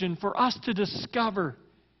provision for us to discover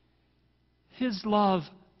His love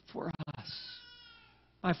for us.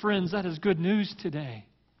 My friends, that is good news today.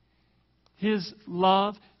 His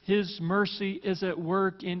love, His mercy is at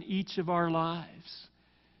work in each of our lives,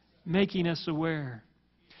 making us aware.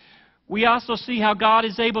 We also see how God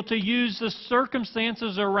is able to use the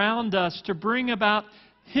circumstances around us to bring about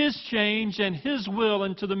His change and His will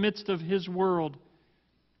into the midst of His world.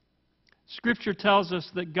 Scripture tells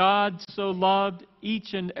us that God so loved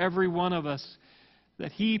each and every one of us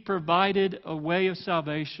that He provided a way of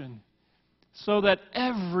salvation so that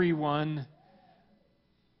every one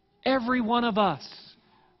of us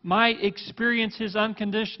might experience His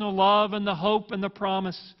unconditional love and the hope and the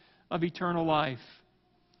promise of eternal life.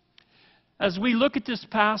 As we look at this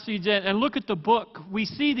passage and look at the book, we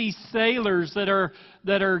see these sailors that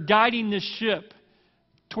are guiding this ship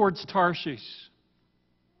towards Tarshish.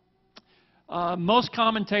 Most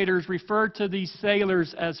commentators refer to these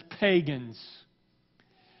sailors as pagans.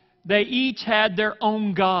 They each had their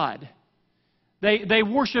own god. They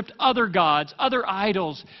worshipped other gods, other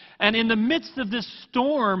idols. And in the midst of this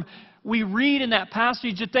storm, we read in that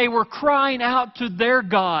passage that they were crying out to their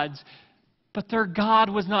gods. But their God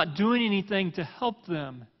was not doing anything to help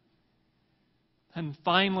them. And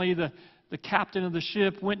finally, the the captain of the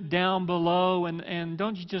ship went down below. And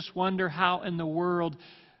don't you just wonder how in the world,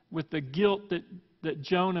 with the guilt that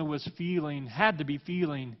Jonah was feeling, had to be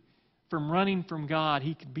feeling, from running from God,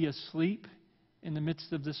 he could be asleep in the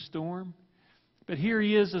midst of this storm? But here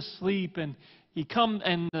he is asleep, and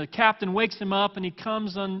the captain wakes him up, and he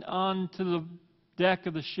comes on to the deck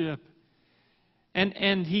of the ship.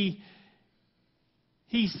 And he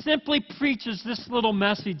simply preaches this little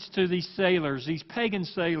message to these sailors, these pagan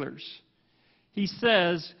sailors. He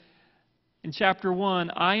says in chapter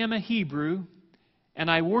 1, I am a Hebrew, and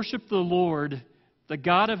I worship the Lord, the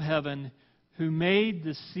God of heaven, who made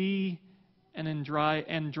the sea and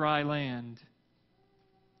dry land.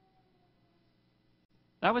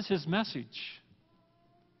 That was his message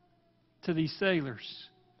to these sailors.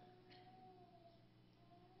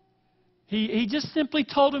 He just simply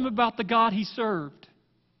told them about the God he served.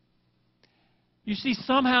 You see,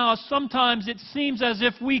 sometimes it seems as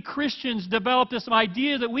if we Christians develop this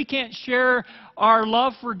idea that we can't share our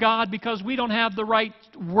love for God because we don't have the right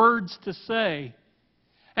words to say.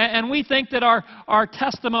 And we think that our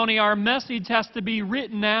testimony, our message has to be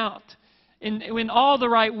written out in all the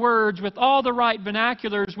right words, with all the right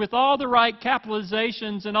vernaculars, with all the right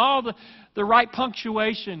capitalizations and all the right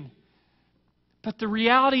punctuation. But the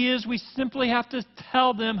reality is we simply have to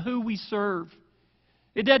tell them who we serve.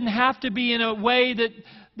 It doesn't have to be in a way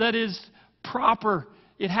that is proper.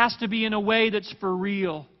 It has to be in a way that's for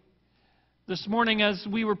real. This morning as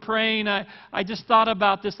we were praying, I just thought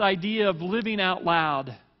about this idea of living out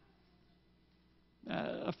loud.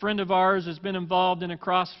 A friend of ours has been involved in a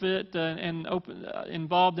CrossFit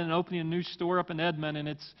involved in opening a new store up in Edmond,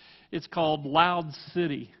 and it's called Loud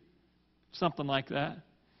City, something like that.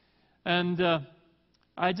 And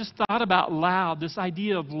I just thought about loud, this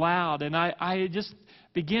idea of loud, and I just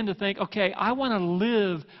began to think, okay, I want to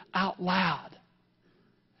live out loud.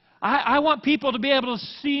 I want people to be able to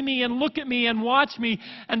see me and look at me and watch me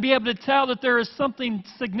and be able to tell that there is something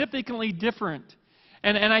significantly different.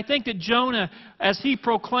 And I think that Jonah, as he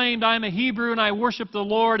proclaimed, I'm a Hebrew and I worship the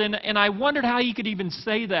Lord, and I wondered how he could even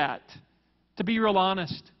say that, to be real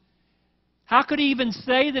honest. How could he even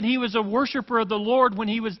say that he was a worshiper of the Lord when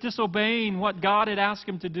he was disobeying what God had asked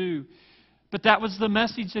him to do? But that was the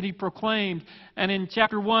message that he proclaimed. And in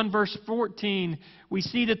chapter 1, verse 14, we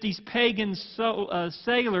see that these pagan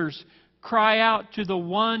sailors cry out to the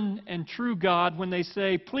one and true God when they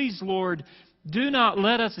say, please, Lord, do not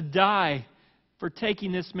let us die for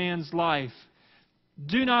taking this man's life.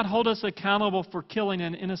 Do not hold us accountable for killing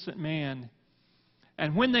an innocent man.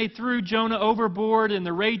 And when they threw Jonah overboard and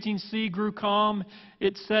the raging sea grew calm,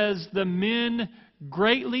 it says, the men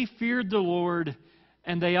greatly feared the Lord,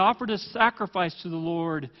 and they offered a sacrifice to the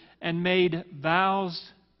Lord and made vows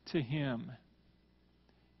to Him.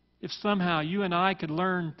 If somehow you and I could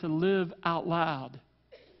learn to live out loud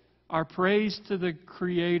our praise to the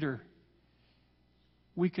Creator,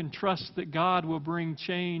 we can trust that God will bring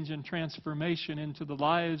change and transformation into the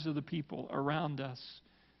lives of the people around us.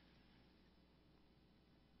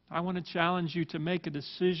 I want to challenge you to make a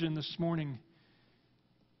decision this morning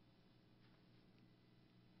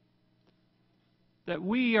that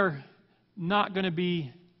we are not going to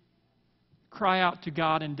cry out to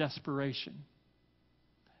God in desperation.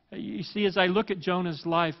 You see, as I look at Jonah's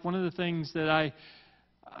life, one of the things that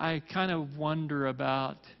I kind of wonder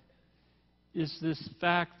about is this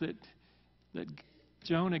fact that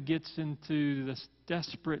Jonah gets into this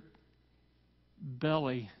desperate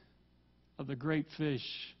belly of the great fish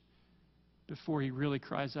before he really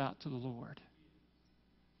cries out to the Lord.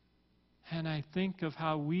 And I think of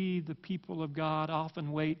how we, the people of God,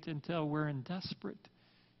 often wait until we're in desperate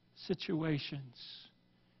situations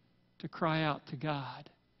to cry out to God.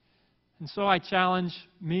 And so I challenge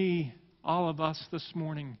all of us this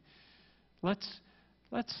morning, let's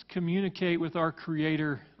communicate with our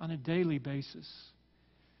Creator on a daily basis.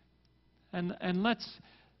 And let's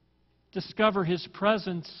discover His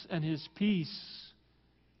presence and His peace,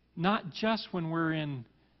 not just when we're in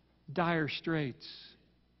dire straits.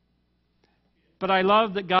 But I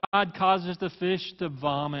love that God causes the fish to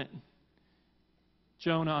vomit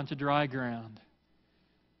Jonah onto dry ground.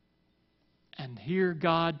 And here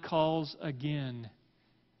God calls again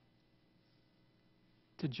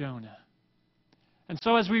to Jonah. And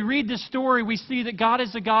so as we read this story, we see that God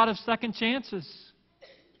is a God of second chances.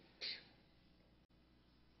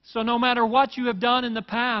 So no matter what you have done in the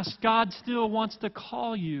past, God still wants to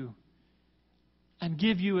call you and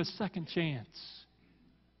give you a second chance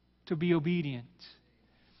to be obedient.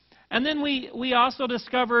 And then we also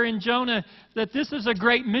discover in Jonah that this is a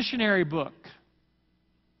great missionary book.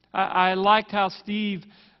 I liked how Steve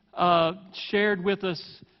shared with us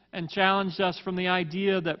and challenged us from the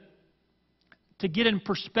idea that to get in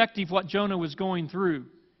perspective what Jonah was going through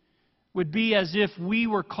would be as if we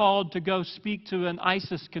were called to go speak to an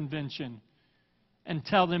ISIS convention and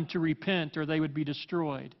tell them to repent or they would be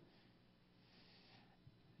destroyed.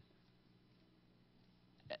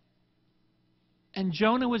 And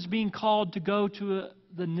Jonah was being called to go to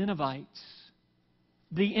the Ninevites,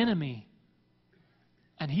 the enemy.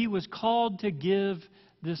 And he was called to give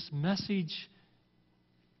this message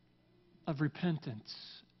of repentance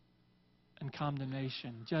and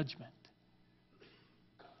condemnation, judgment.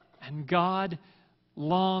 And God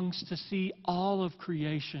longs to see all of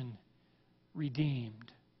creation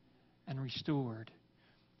redeemed and restored.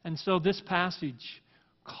 And so this passage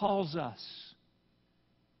calls us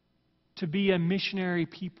to be a missionary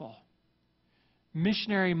people,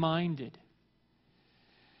 missionary-minded.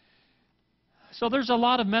 So there's a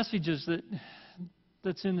lot of messages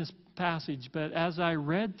that's in this passage, but as I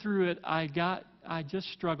read through it, I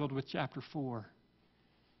just struggled with chapter 4.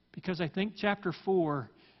 Because I think chapter 4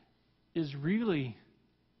 is really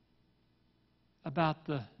about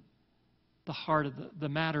the heart of the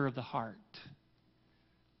matter of the heart.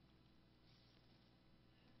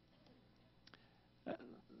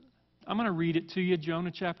 I'm going to read it to you,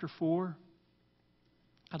 Jonah chapter 4.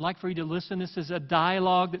 I'd like for you to listen. This is a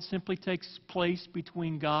dialogue that simply takes place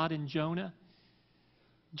between God and Jonah.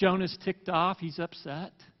 Jonah's ticked off. He's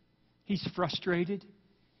upset. He's frustrated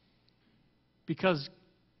because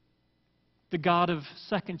the God of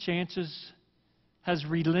second chances has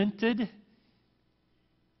relented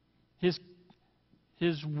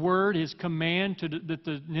His word, His command that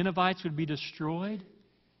the Ninevites would be destroyed.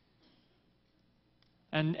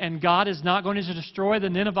 And God is not going to destroy the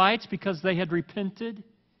Ninevites because they had repented.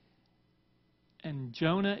 And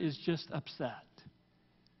Jonah is just upset.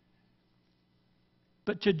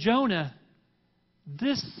 But to Jonah,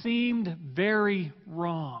 this seemed very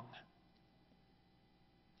wrong.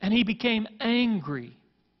 And he became angry.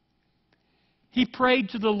 He prayed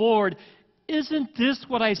to the Lord, "Isn't this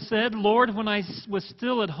what I said, Lord, when I was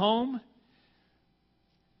still at home?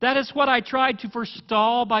 That is what I tried to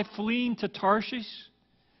forestall by fleeing to Tarshish.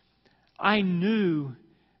 I knew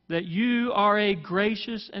that you are a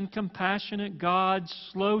gracious and compassionate God,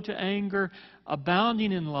 slow to anger,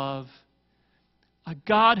 abounding in love, a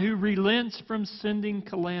God who relents from sending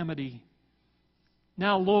calamity.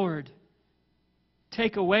 Now, Lord,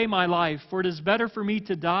 take away my life, for it is better for me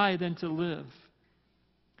to die than to live."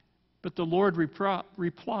 But the Lord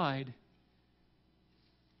replied,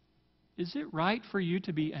 "Is it right for you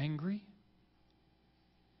to be angry?"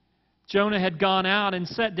 Jonah had gone out and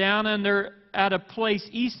sat down at a place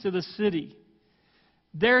east of the city.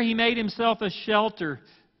 There he made himself a shelter,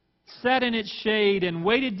 sat in its shade, and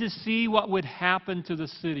waited to see what would happen to the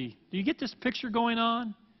city. Do you get this picture going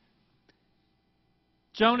on?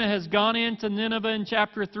 Jonah has gone into Nineveh in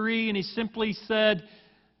chapter 3, and he simply said,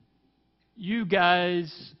 "You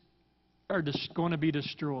guys are going to be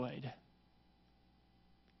destroyed."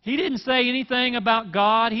 He didn't say anything about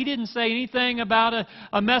God. He didn't say anything about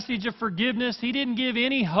a message of forgiveness. He didn't give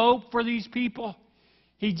any hope for these people.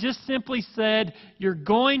 He just simply said, "You're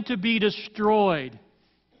going to be destroyed."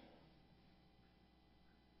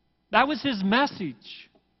 That was his message.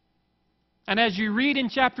 And as you read in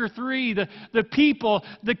chapter 3, the people,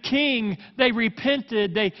 the king, they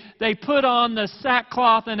repented. They put on the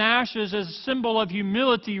sackcloth and ashes as a symbol of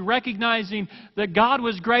humility, recognizing that God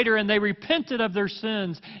was greater, and they repented of their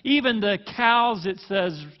sins. Even the cows, it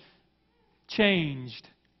says, changed.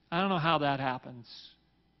 I don't know how that happens.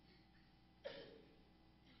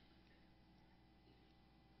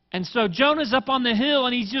 And so Jonah's up on the hill,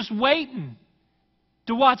 and he's just waiting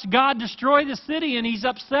to watch God destroy the city, and he's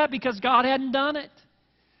upset because God hadn't done it.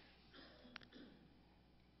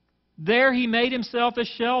 There he made himself a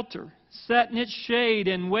shelter, sat in its shade,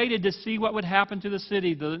 and waited to see what would happen to the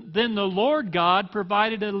city. Then the Lord God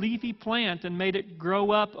provided a leafy plant and made it grow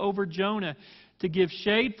up over Jonah to give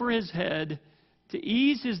shade for his head, to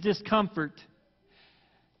ease his discomfort.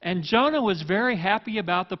 And Jonah was very happy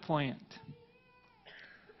about the plant.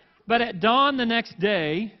 But at dawn the next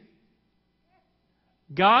day,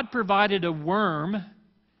 God provided a worm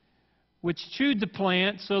which chewed the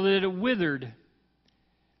plant so that it withered.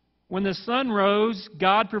 When the sun rose,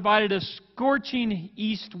 God provided a scorching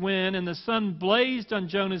east wind, and the sun blazed on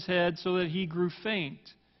Jonah's head so that he grew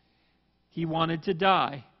faint. He wanted to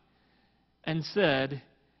die and said,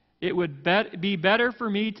 "It would be better for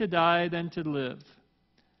me to die than to live."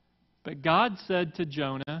 But God said to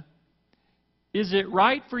Jonah, "Is it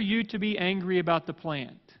right for you to be angry about the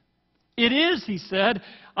plant?" "It is," he said.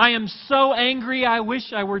 "I am so angry I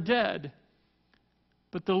wish I were dead."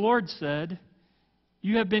 But the Lord said,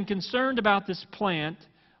 "You have been concerned about this plant,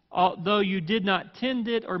 although you did not tend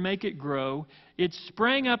it or make it grow. It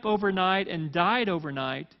sprang up overnight and died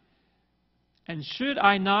overnight. And should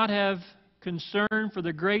I not have concern for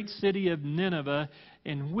the great city of Nineveh,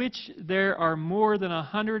 in which there are more than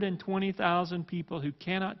 120,000 people who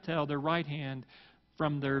cannot tell their right hand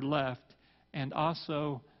from their left, and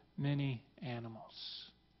also many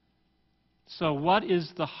animals?" So what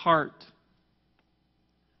is the heart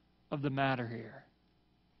of the matter here?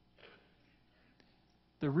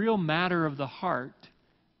 The real matter of the heart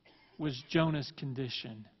was Jonah's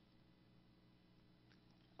condition.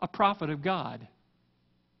 A prophet of God.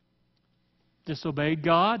 Disobeyed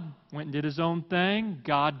God, went and did his own thing.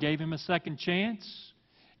 God gave him a second chance.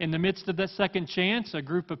 In the midst of that second chance, a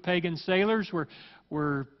group of pagan sailors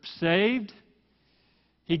were saved.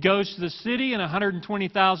 He goes to the city, and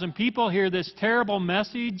 120,000 people hear this terrible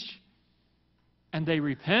message, and they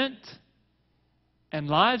repent, and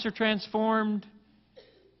lives are transformed.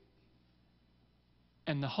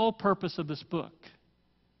 And the whole purpose of this book,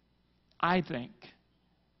 I think,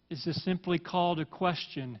 is to simply call to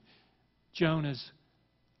question Jonah's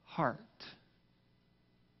heart.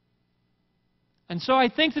 And so I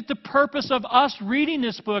think that the purpose of us reading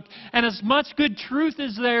this book, and as much good truth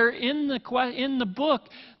as there in the book,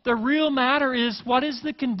 the real matter is, what is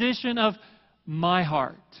the condition of my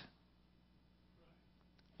heart?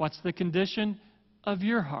 What's the condition of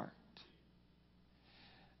your heart?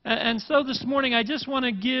 And so this morning, I just want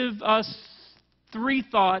to give us 3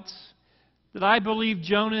 thoughts that I believe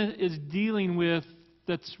Jonah is dealing with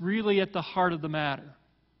that's really at the heart of the matter.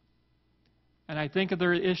 And I think there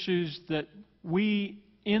are issues that we,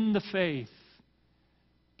 in the faith,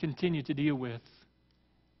 continue to deal with,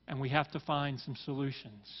 and we have to find some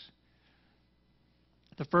solutions.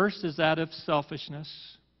 The first is that of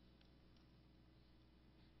selfishness.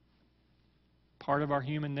 Part of our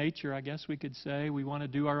human nature, I guess we could say. We want to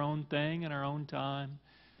do our own thing in our own time.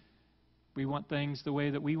 We want things the way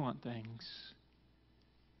that we want things.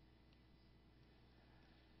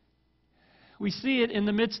 We see it in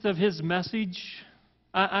the midst of his message.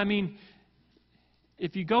 I mean,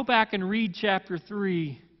 if you go back and read chapter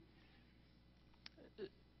 3,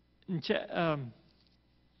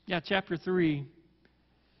 chapter 3,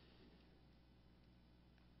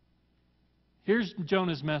 here's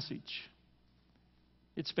Jonah's message.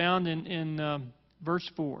 It's found in verse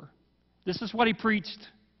 4. This is what he preached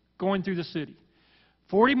going through the city.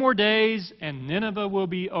 40 more days and Nineveh will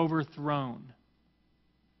be overthrown.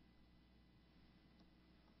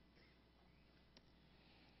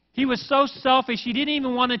 He was so selfish, he didn't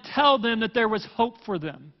even want to tell them that there was hope for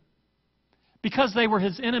them because they were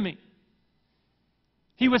his enemy.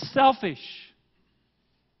 He was selfish.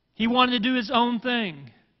 He wanted to do his own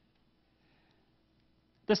thing.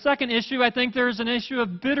 The second issue, I think there is an issue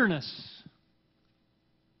of bitterness.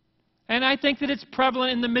 And I think that it's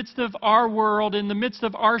prevalent in the midst of our world, in the midst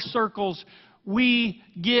of our circles. We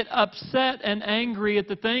get upset and angry at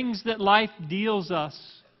the things that life deals us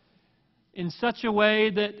in such a way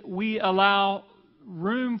that we allow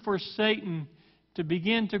room for Satan to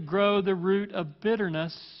begin to grow the root of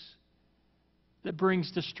bitterness that brings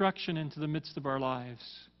destruction into the midst of our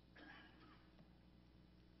lives.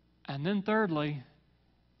 And then thirdly,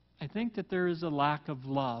 I think that there is a lack of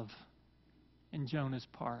love in Jonah's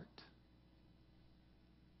part.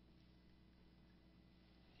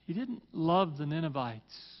 He didn't love the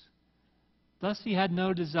Ninevites. Thus, he had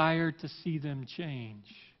no desire to see them change.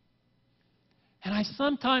 And I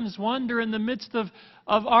sometimes wonder, in the midst of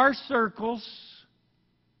our circles,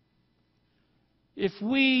 if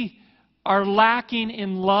we are lacking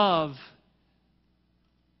in love.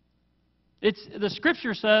 The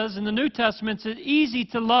Scripture says in the New Testament, it's easy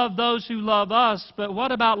to love those who love us, but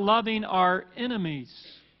what about loving our enemies?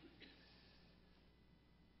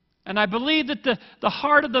 And I believe that the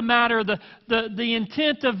heart of the matter, the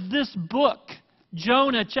intent of this book,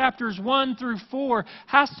 Jonah, chapters 1 through 4,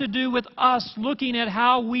 has to do with us looking at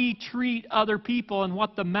how we treat other people and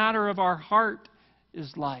what the matter of our heart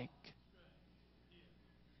is like.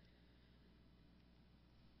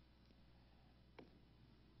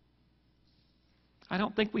 I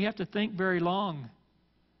don't think we have to think very long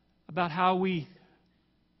about how we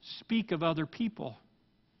speak of other people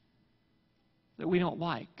that we don't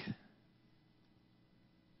like.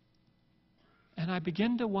 And I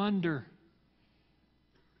begin to wonder,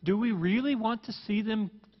 do we really want to see them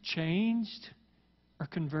changed or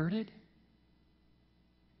converted?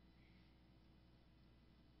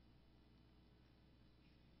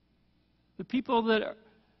 The people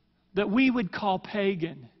that we would call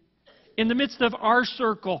pagan, in the midst of our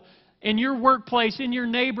circle, in your workplace, in your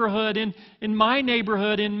neighborhood, in my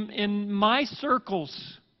neighborhood, in my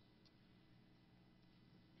circles?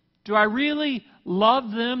 Do I really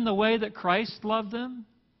love them the way that Christ loved them?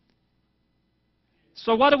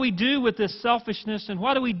 So what do we do with this selfishness, and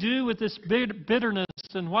what do we do with this bitterness,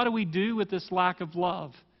 and what do we do with this lack of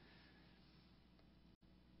love?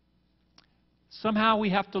 Somehow we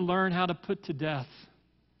have to learn how to put to death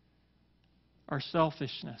our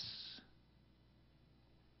selfishness.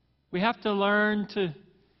 We have to learn to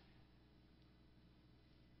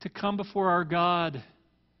come before our God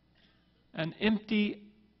and empty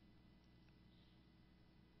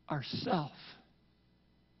ourselves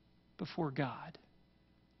before God.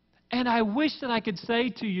 And I wish that I could say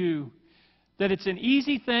to you that it's an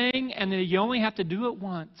easy thing and that you only have to do it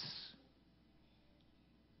once.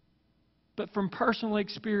 But from personal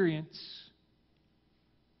experience,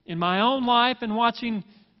 in my own life and watching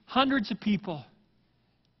hundreds of people,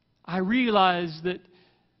 I realize that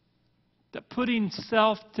putting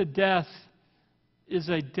self to death is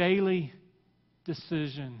a daily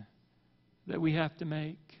decision that we have to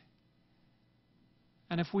make.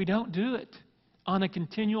 And if we don't do it on a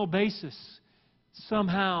continual basis,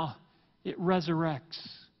 somehow it resurrects.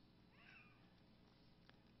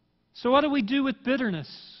 So what do we do with bitterness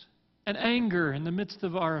and anger in the midst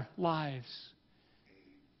of our lives?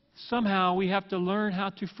 Somehow we have to learn how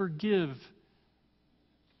to forgive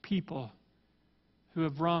people who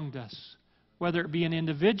have wronged us, whether it be an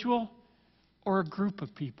individual or a group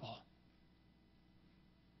of people.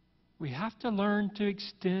 We have to learn to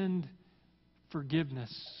extend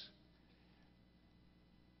forgiveness.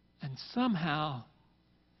 And somehow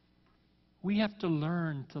we have to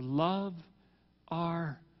learn to love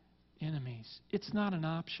our enemies. It's not an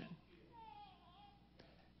option.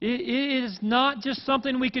 It is not just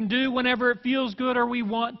something we can do whenever it feels good or we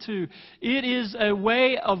want to. It is a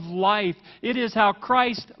way of life. It is how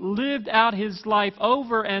Christ lived out His life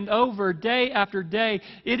over and over, day after day.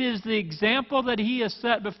 It is the example that He has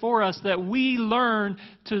set before us that we learn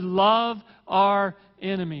to love our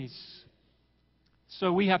enemies.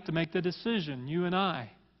 So we have to make the decision, you and I,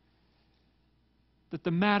 that the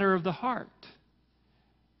matter of the heart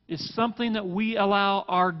is something that we allow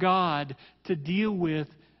our God to deal with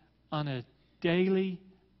on a daily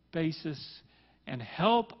basis and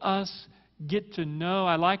help us get to know.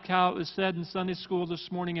 I liked how it was said in Sunday school this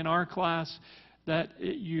morning in our class that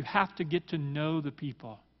you have to get to know the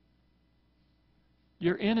people.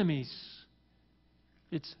 Your enemies.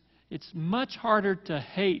 It's much harder to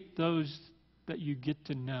hate those that you get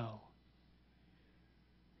to know.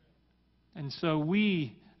 And so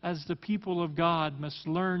we, as the people of God, must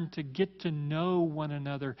learn to get to know one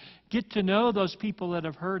another. Get to know those people that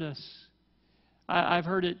have hurt us. I've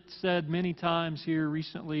heard it said many times here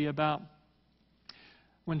recently about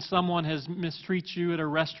when someone has mistreated you at a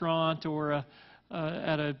restaurant or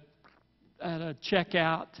at a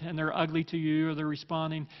checkout and they're ugly to you or they're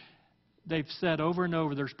responding. They've said over and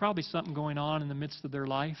over, there's probably something going on in the midst of their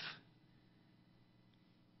life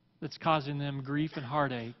that's causing them grief and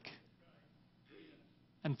heartache.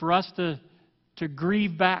 And for us to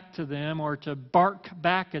grieve back to them or to bark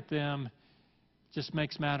back at them just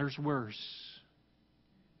makes matters worse.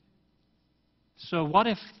 So what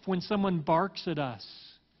if when someone barks at us,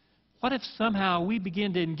 what if somehow we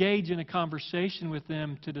begin to engage in a conversation with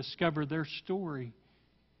them to discover their story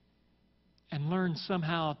and learn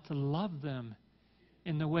somehow to love them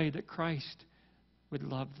in the way that Christ would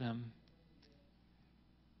love them?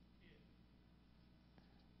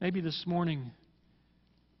 Maybe this morning,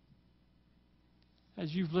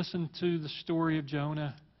 as you've listened to the story of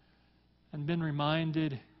Jonah and been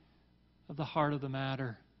reminded of the heart of the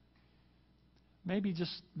matter, maybe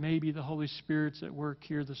the Holy Spirit's at work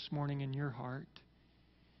here this morning in your heart.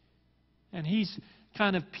 And He's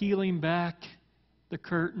kind of peeling back the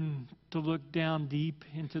curtain to look down deep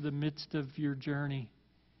into the midst of your journey.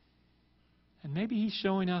 And maybe He's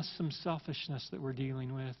showing us some selfishness that we're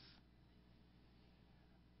dealing with.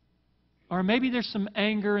 Or maybe there's some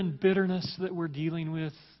anger and bitterness that we're dealing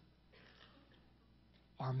with.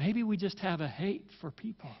 Or maybe we just have a hate for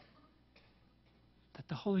people that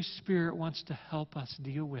the Holy Spirit wants to help us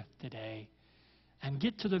deal with today and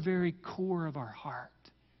get to the very core of our heart.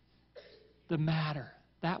 The matter,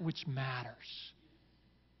 that which matters.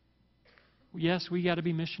 Yes, we got to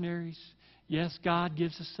be missionaries. Yes, God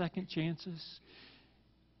gives us second chances.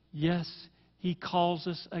 Yes, He calls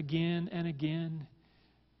us again and again.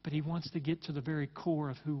 But He wants to get to the very core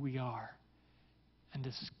of who we are and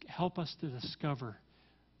to help us to discover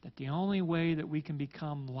that the only way that we can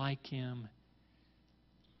become like Him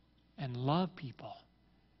and love people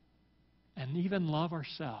and even love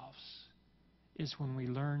ourselves is when we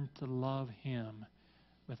learn to love Him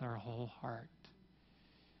with our whole heart.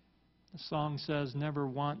 The song says, never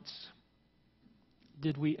once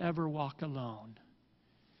did we ever walk alone.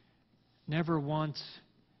 Never once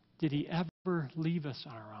did He ever leave us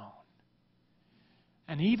on our own.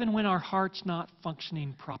 And even when our heart's not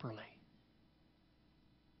functioning properly,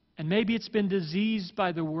 and maybe it's been diseased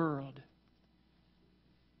by the world,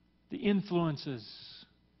 the influences,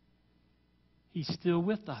 He's still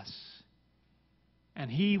with us. And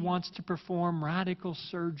He wants to perform radical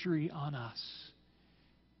surgery on us,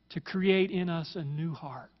 to create in us a new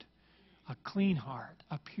heart, a clean heart,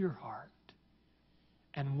 a pure heart,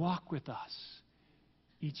 and walk with us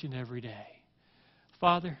each and every day.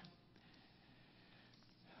 Father,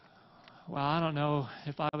 well, I don't know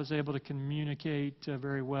if I was able to communicate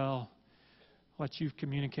very well what You've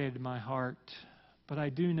communicated in my heart, but I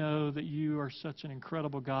do know that You are such an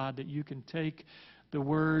incredible God that You can take the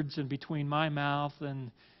words and between my mouth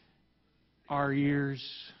and our ears,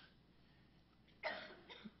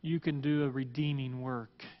 You can do a redeeming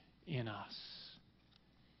work in us.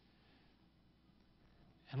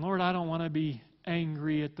 And Lord, I don't want to be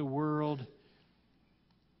angry at the world,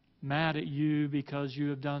 mad at You because You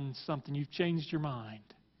have done something. You've changed Your mind.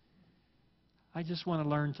 I just want to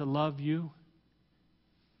learn to love You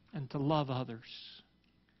and to love others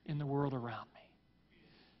in the world around me.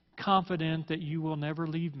 Confident that You will never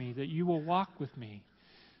leave me, that You will walk with me.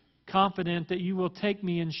 Confident that You will take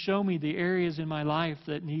me and show me the areas in my life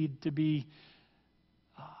that need to be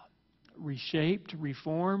reshaped,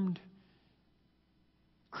 reformed,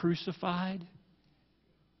 crucified,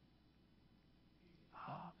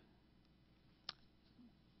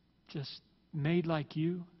 just made like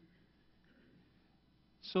You.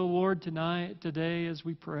 So Lord, today as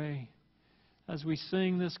we pray, as we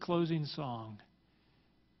sing this closing song,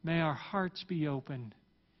 may our hearts be open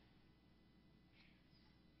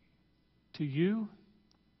to You,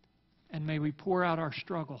 and may we pour out our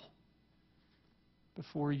struggle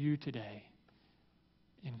before You today.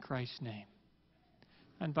 In Christ's name.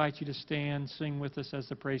 I invite you to stand, sing with us as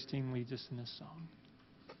the praise team leads us in this song.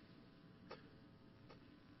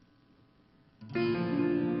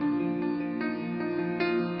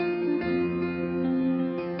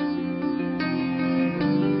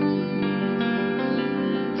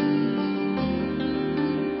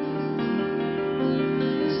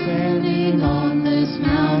 Standing on this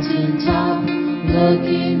mountaintop,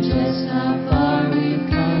 looking just how far we've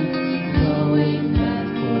come, knowing that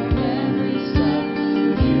for every step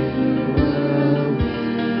You were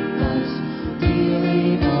with us,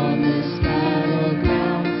 kneeling on this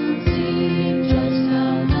battleground, seeing just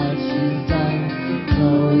how much You've done,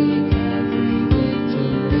 knowing every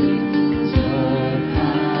victory is Your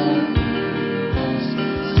power in us.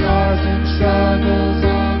 Scars and struggles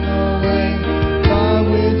on the way, but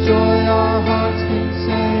with joy our hearts can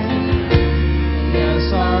sing.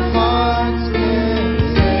 Yes, our hearts can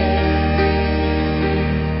sing.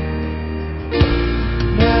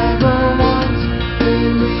 Never once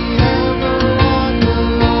did we ever walk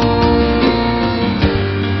alone.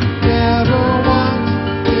 Never once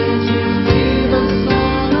did You leave us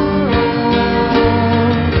on our own.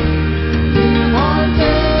 You are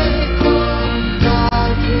faithful,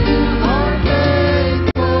 God, You are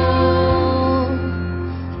faithful.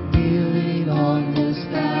 Kneeling on this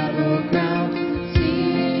battleground,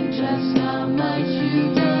 seeing just how much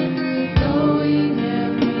You've done, knowing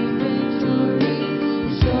every victory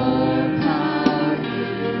is Your power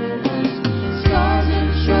in us. Scars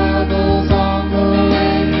and struggles on the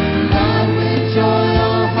way, but with joy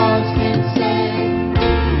our hearts can sing.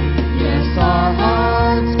 Yes, our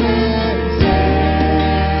hearts can sing.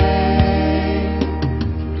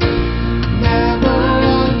 Never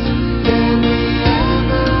once did we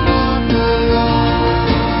ever walk alone.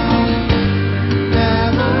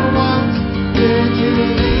 Never once did You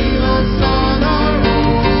leave us on our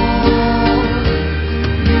own.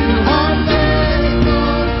 You are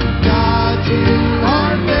faithful, God, You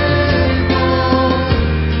are faithful.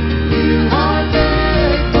 You are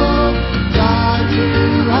faithful, God, You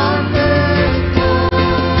are faithful.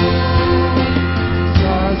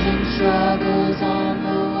 Scars and struggles on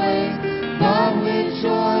the way, but with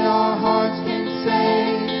joy our hearts can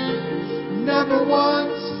sing. Never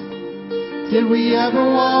once did we ever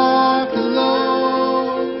walk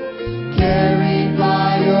alone, carried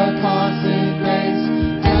by Your constant grace,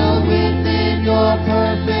 held within Your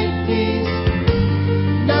perfect peace.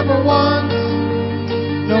 Never once,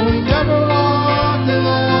 no, we never walked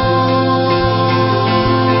alone.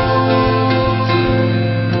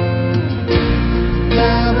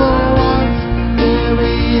 Never once did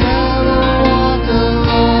we ever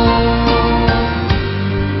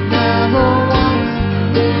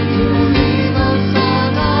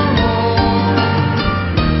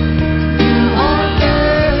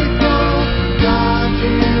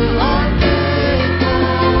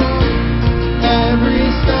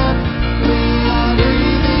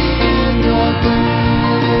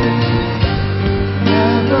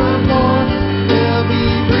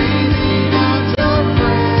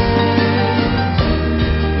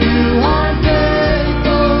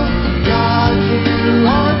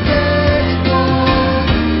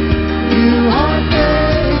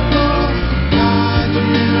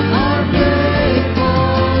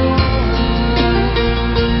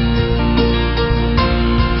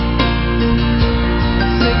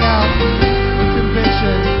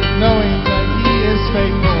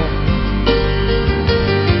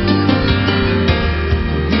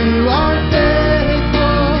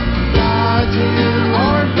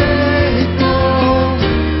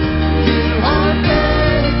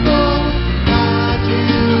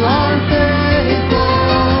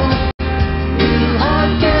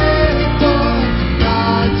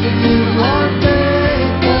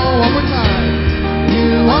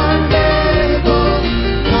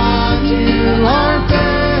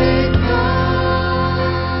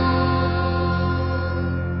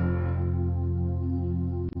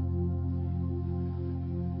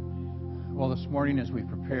Well, this morning as we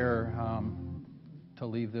prepare to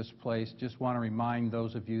leave this place, just want to remind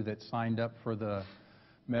those of you that signed up for the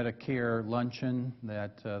Medicare luncheon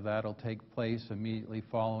that that'll take place immediately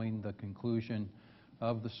following the conclusion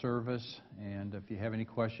of the service. And if you have any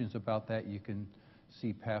questions about that, you can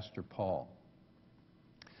see Pastor Paul.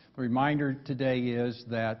 The reminder today is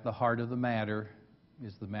that the heart of the matter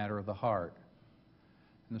is the matter of the heart.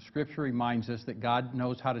 And the Scripture reminds us that God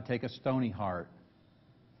knows how to take a stony heart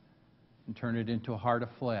and turn it into a heart of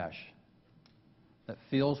flesh that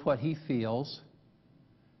feels what He feels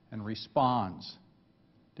and responds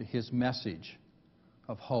to His message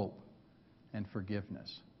of hope and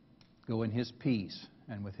forgiveness. Go in His peace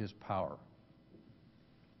and with His power.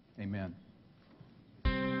 Amen.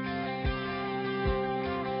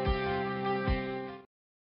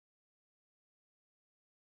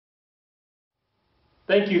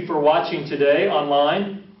 Thank you for watching today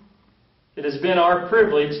online. It has been our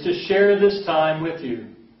privilege to share this time with you.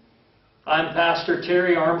 I'm Pastor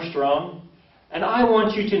Terry Armstrong, and I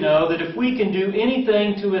want you to know that if we can do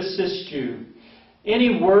anything to assist you,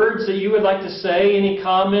 any words that you would like to say, any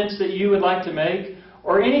comments that you would like to make,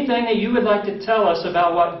 or anything that you would like to tell us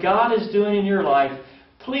about what God is doing in your life,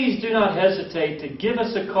 please do not hesitate to give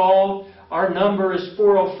us a call. Our number is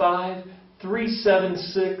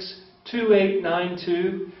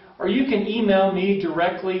 405-376-2892, or you can email me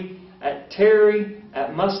directly at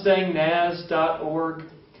terry@mustangnaz.org.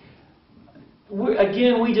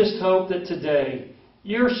 Again, we just hope that today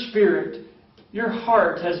your spirit, your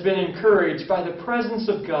heart has been encouraged by the presence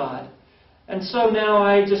of God. And so now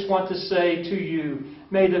I just want to say to you,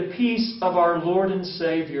 may the peace of our Lord and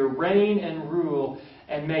Savior reign and rule,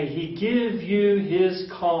 and may He give you His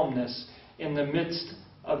calmness in the midst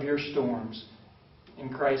of your storms. In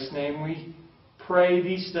Christ's name we pray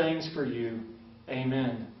these things for you.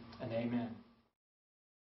 Amen and amen.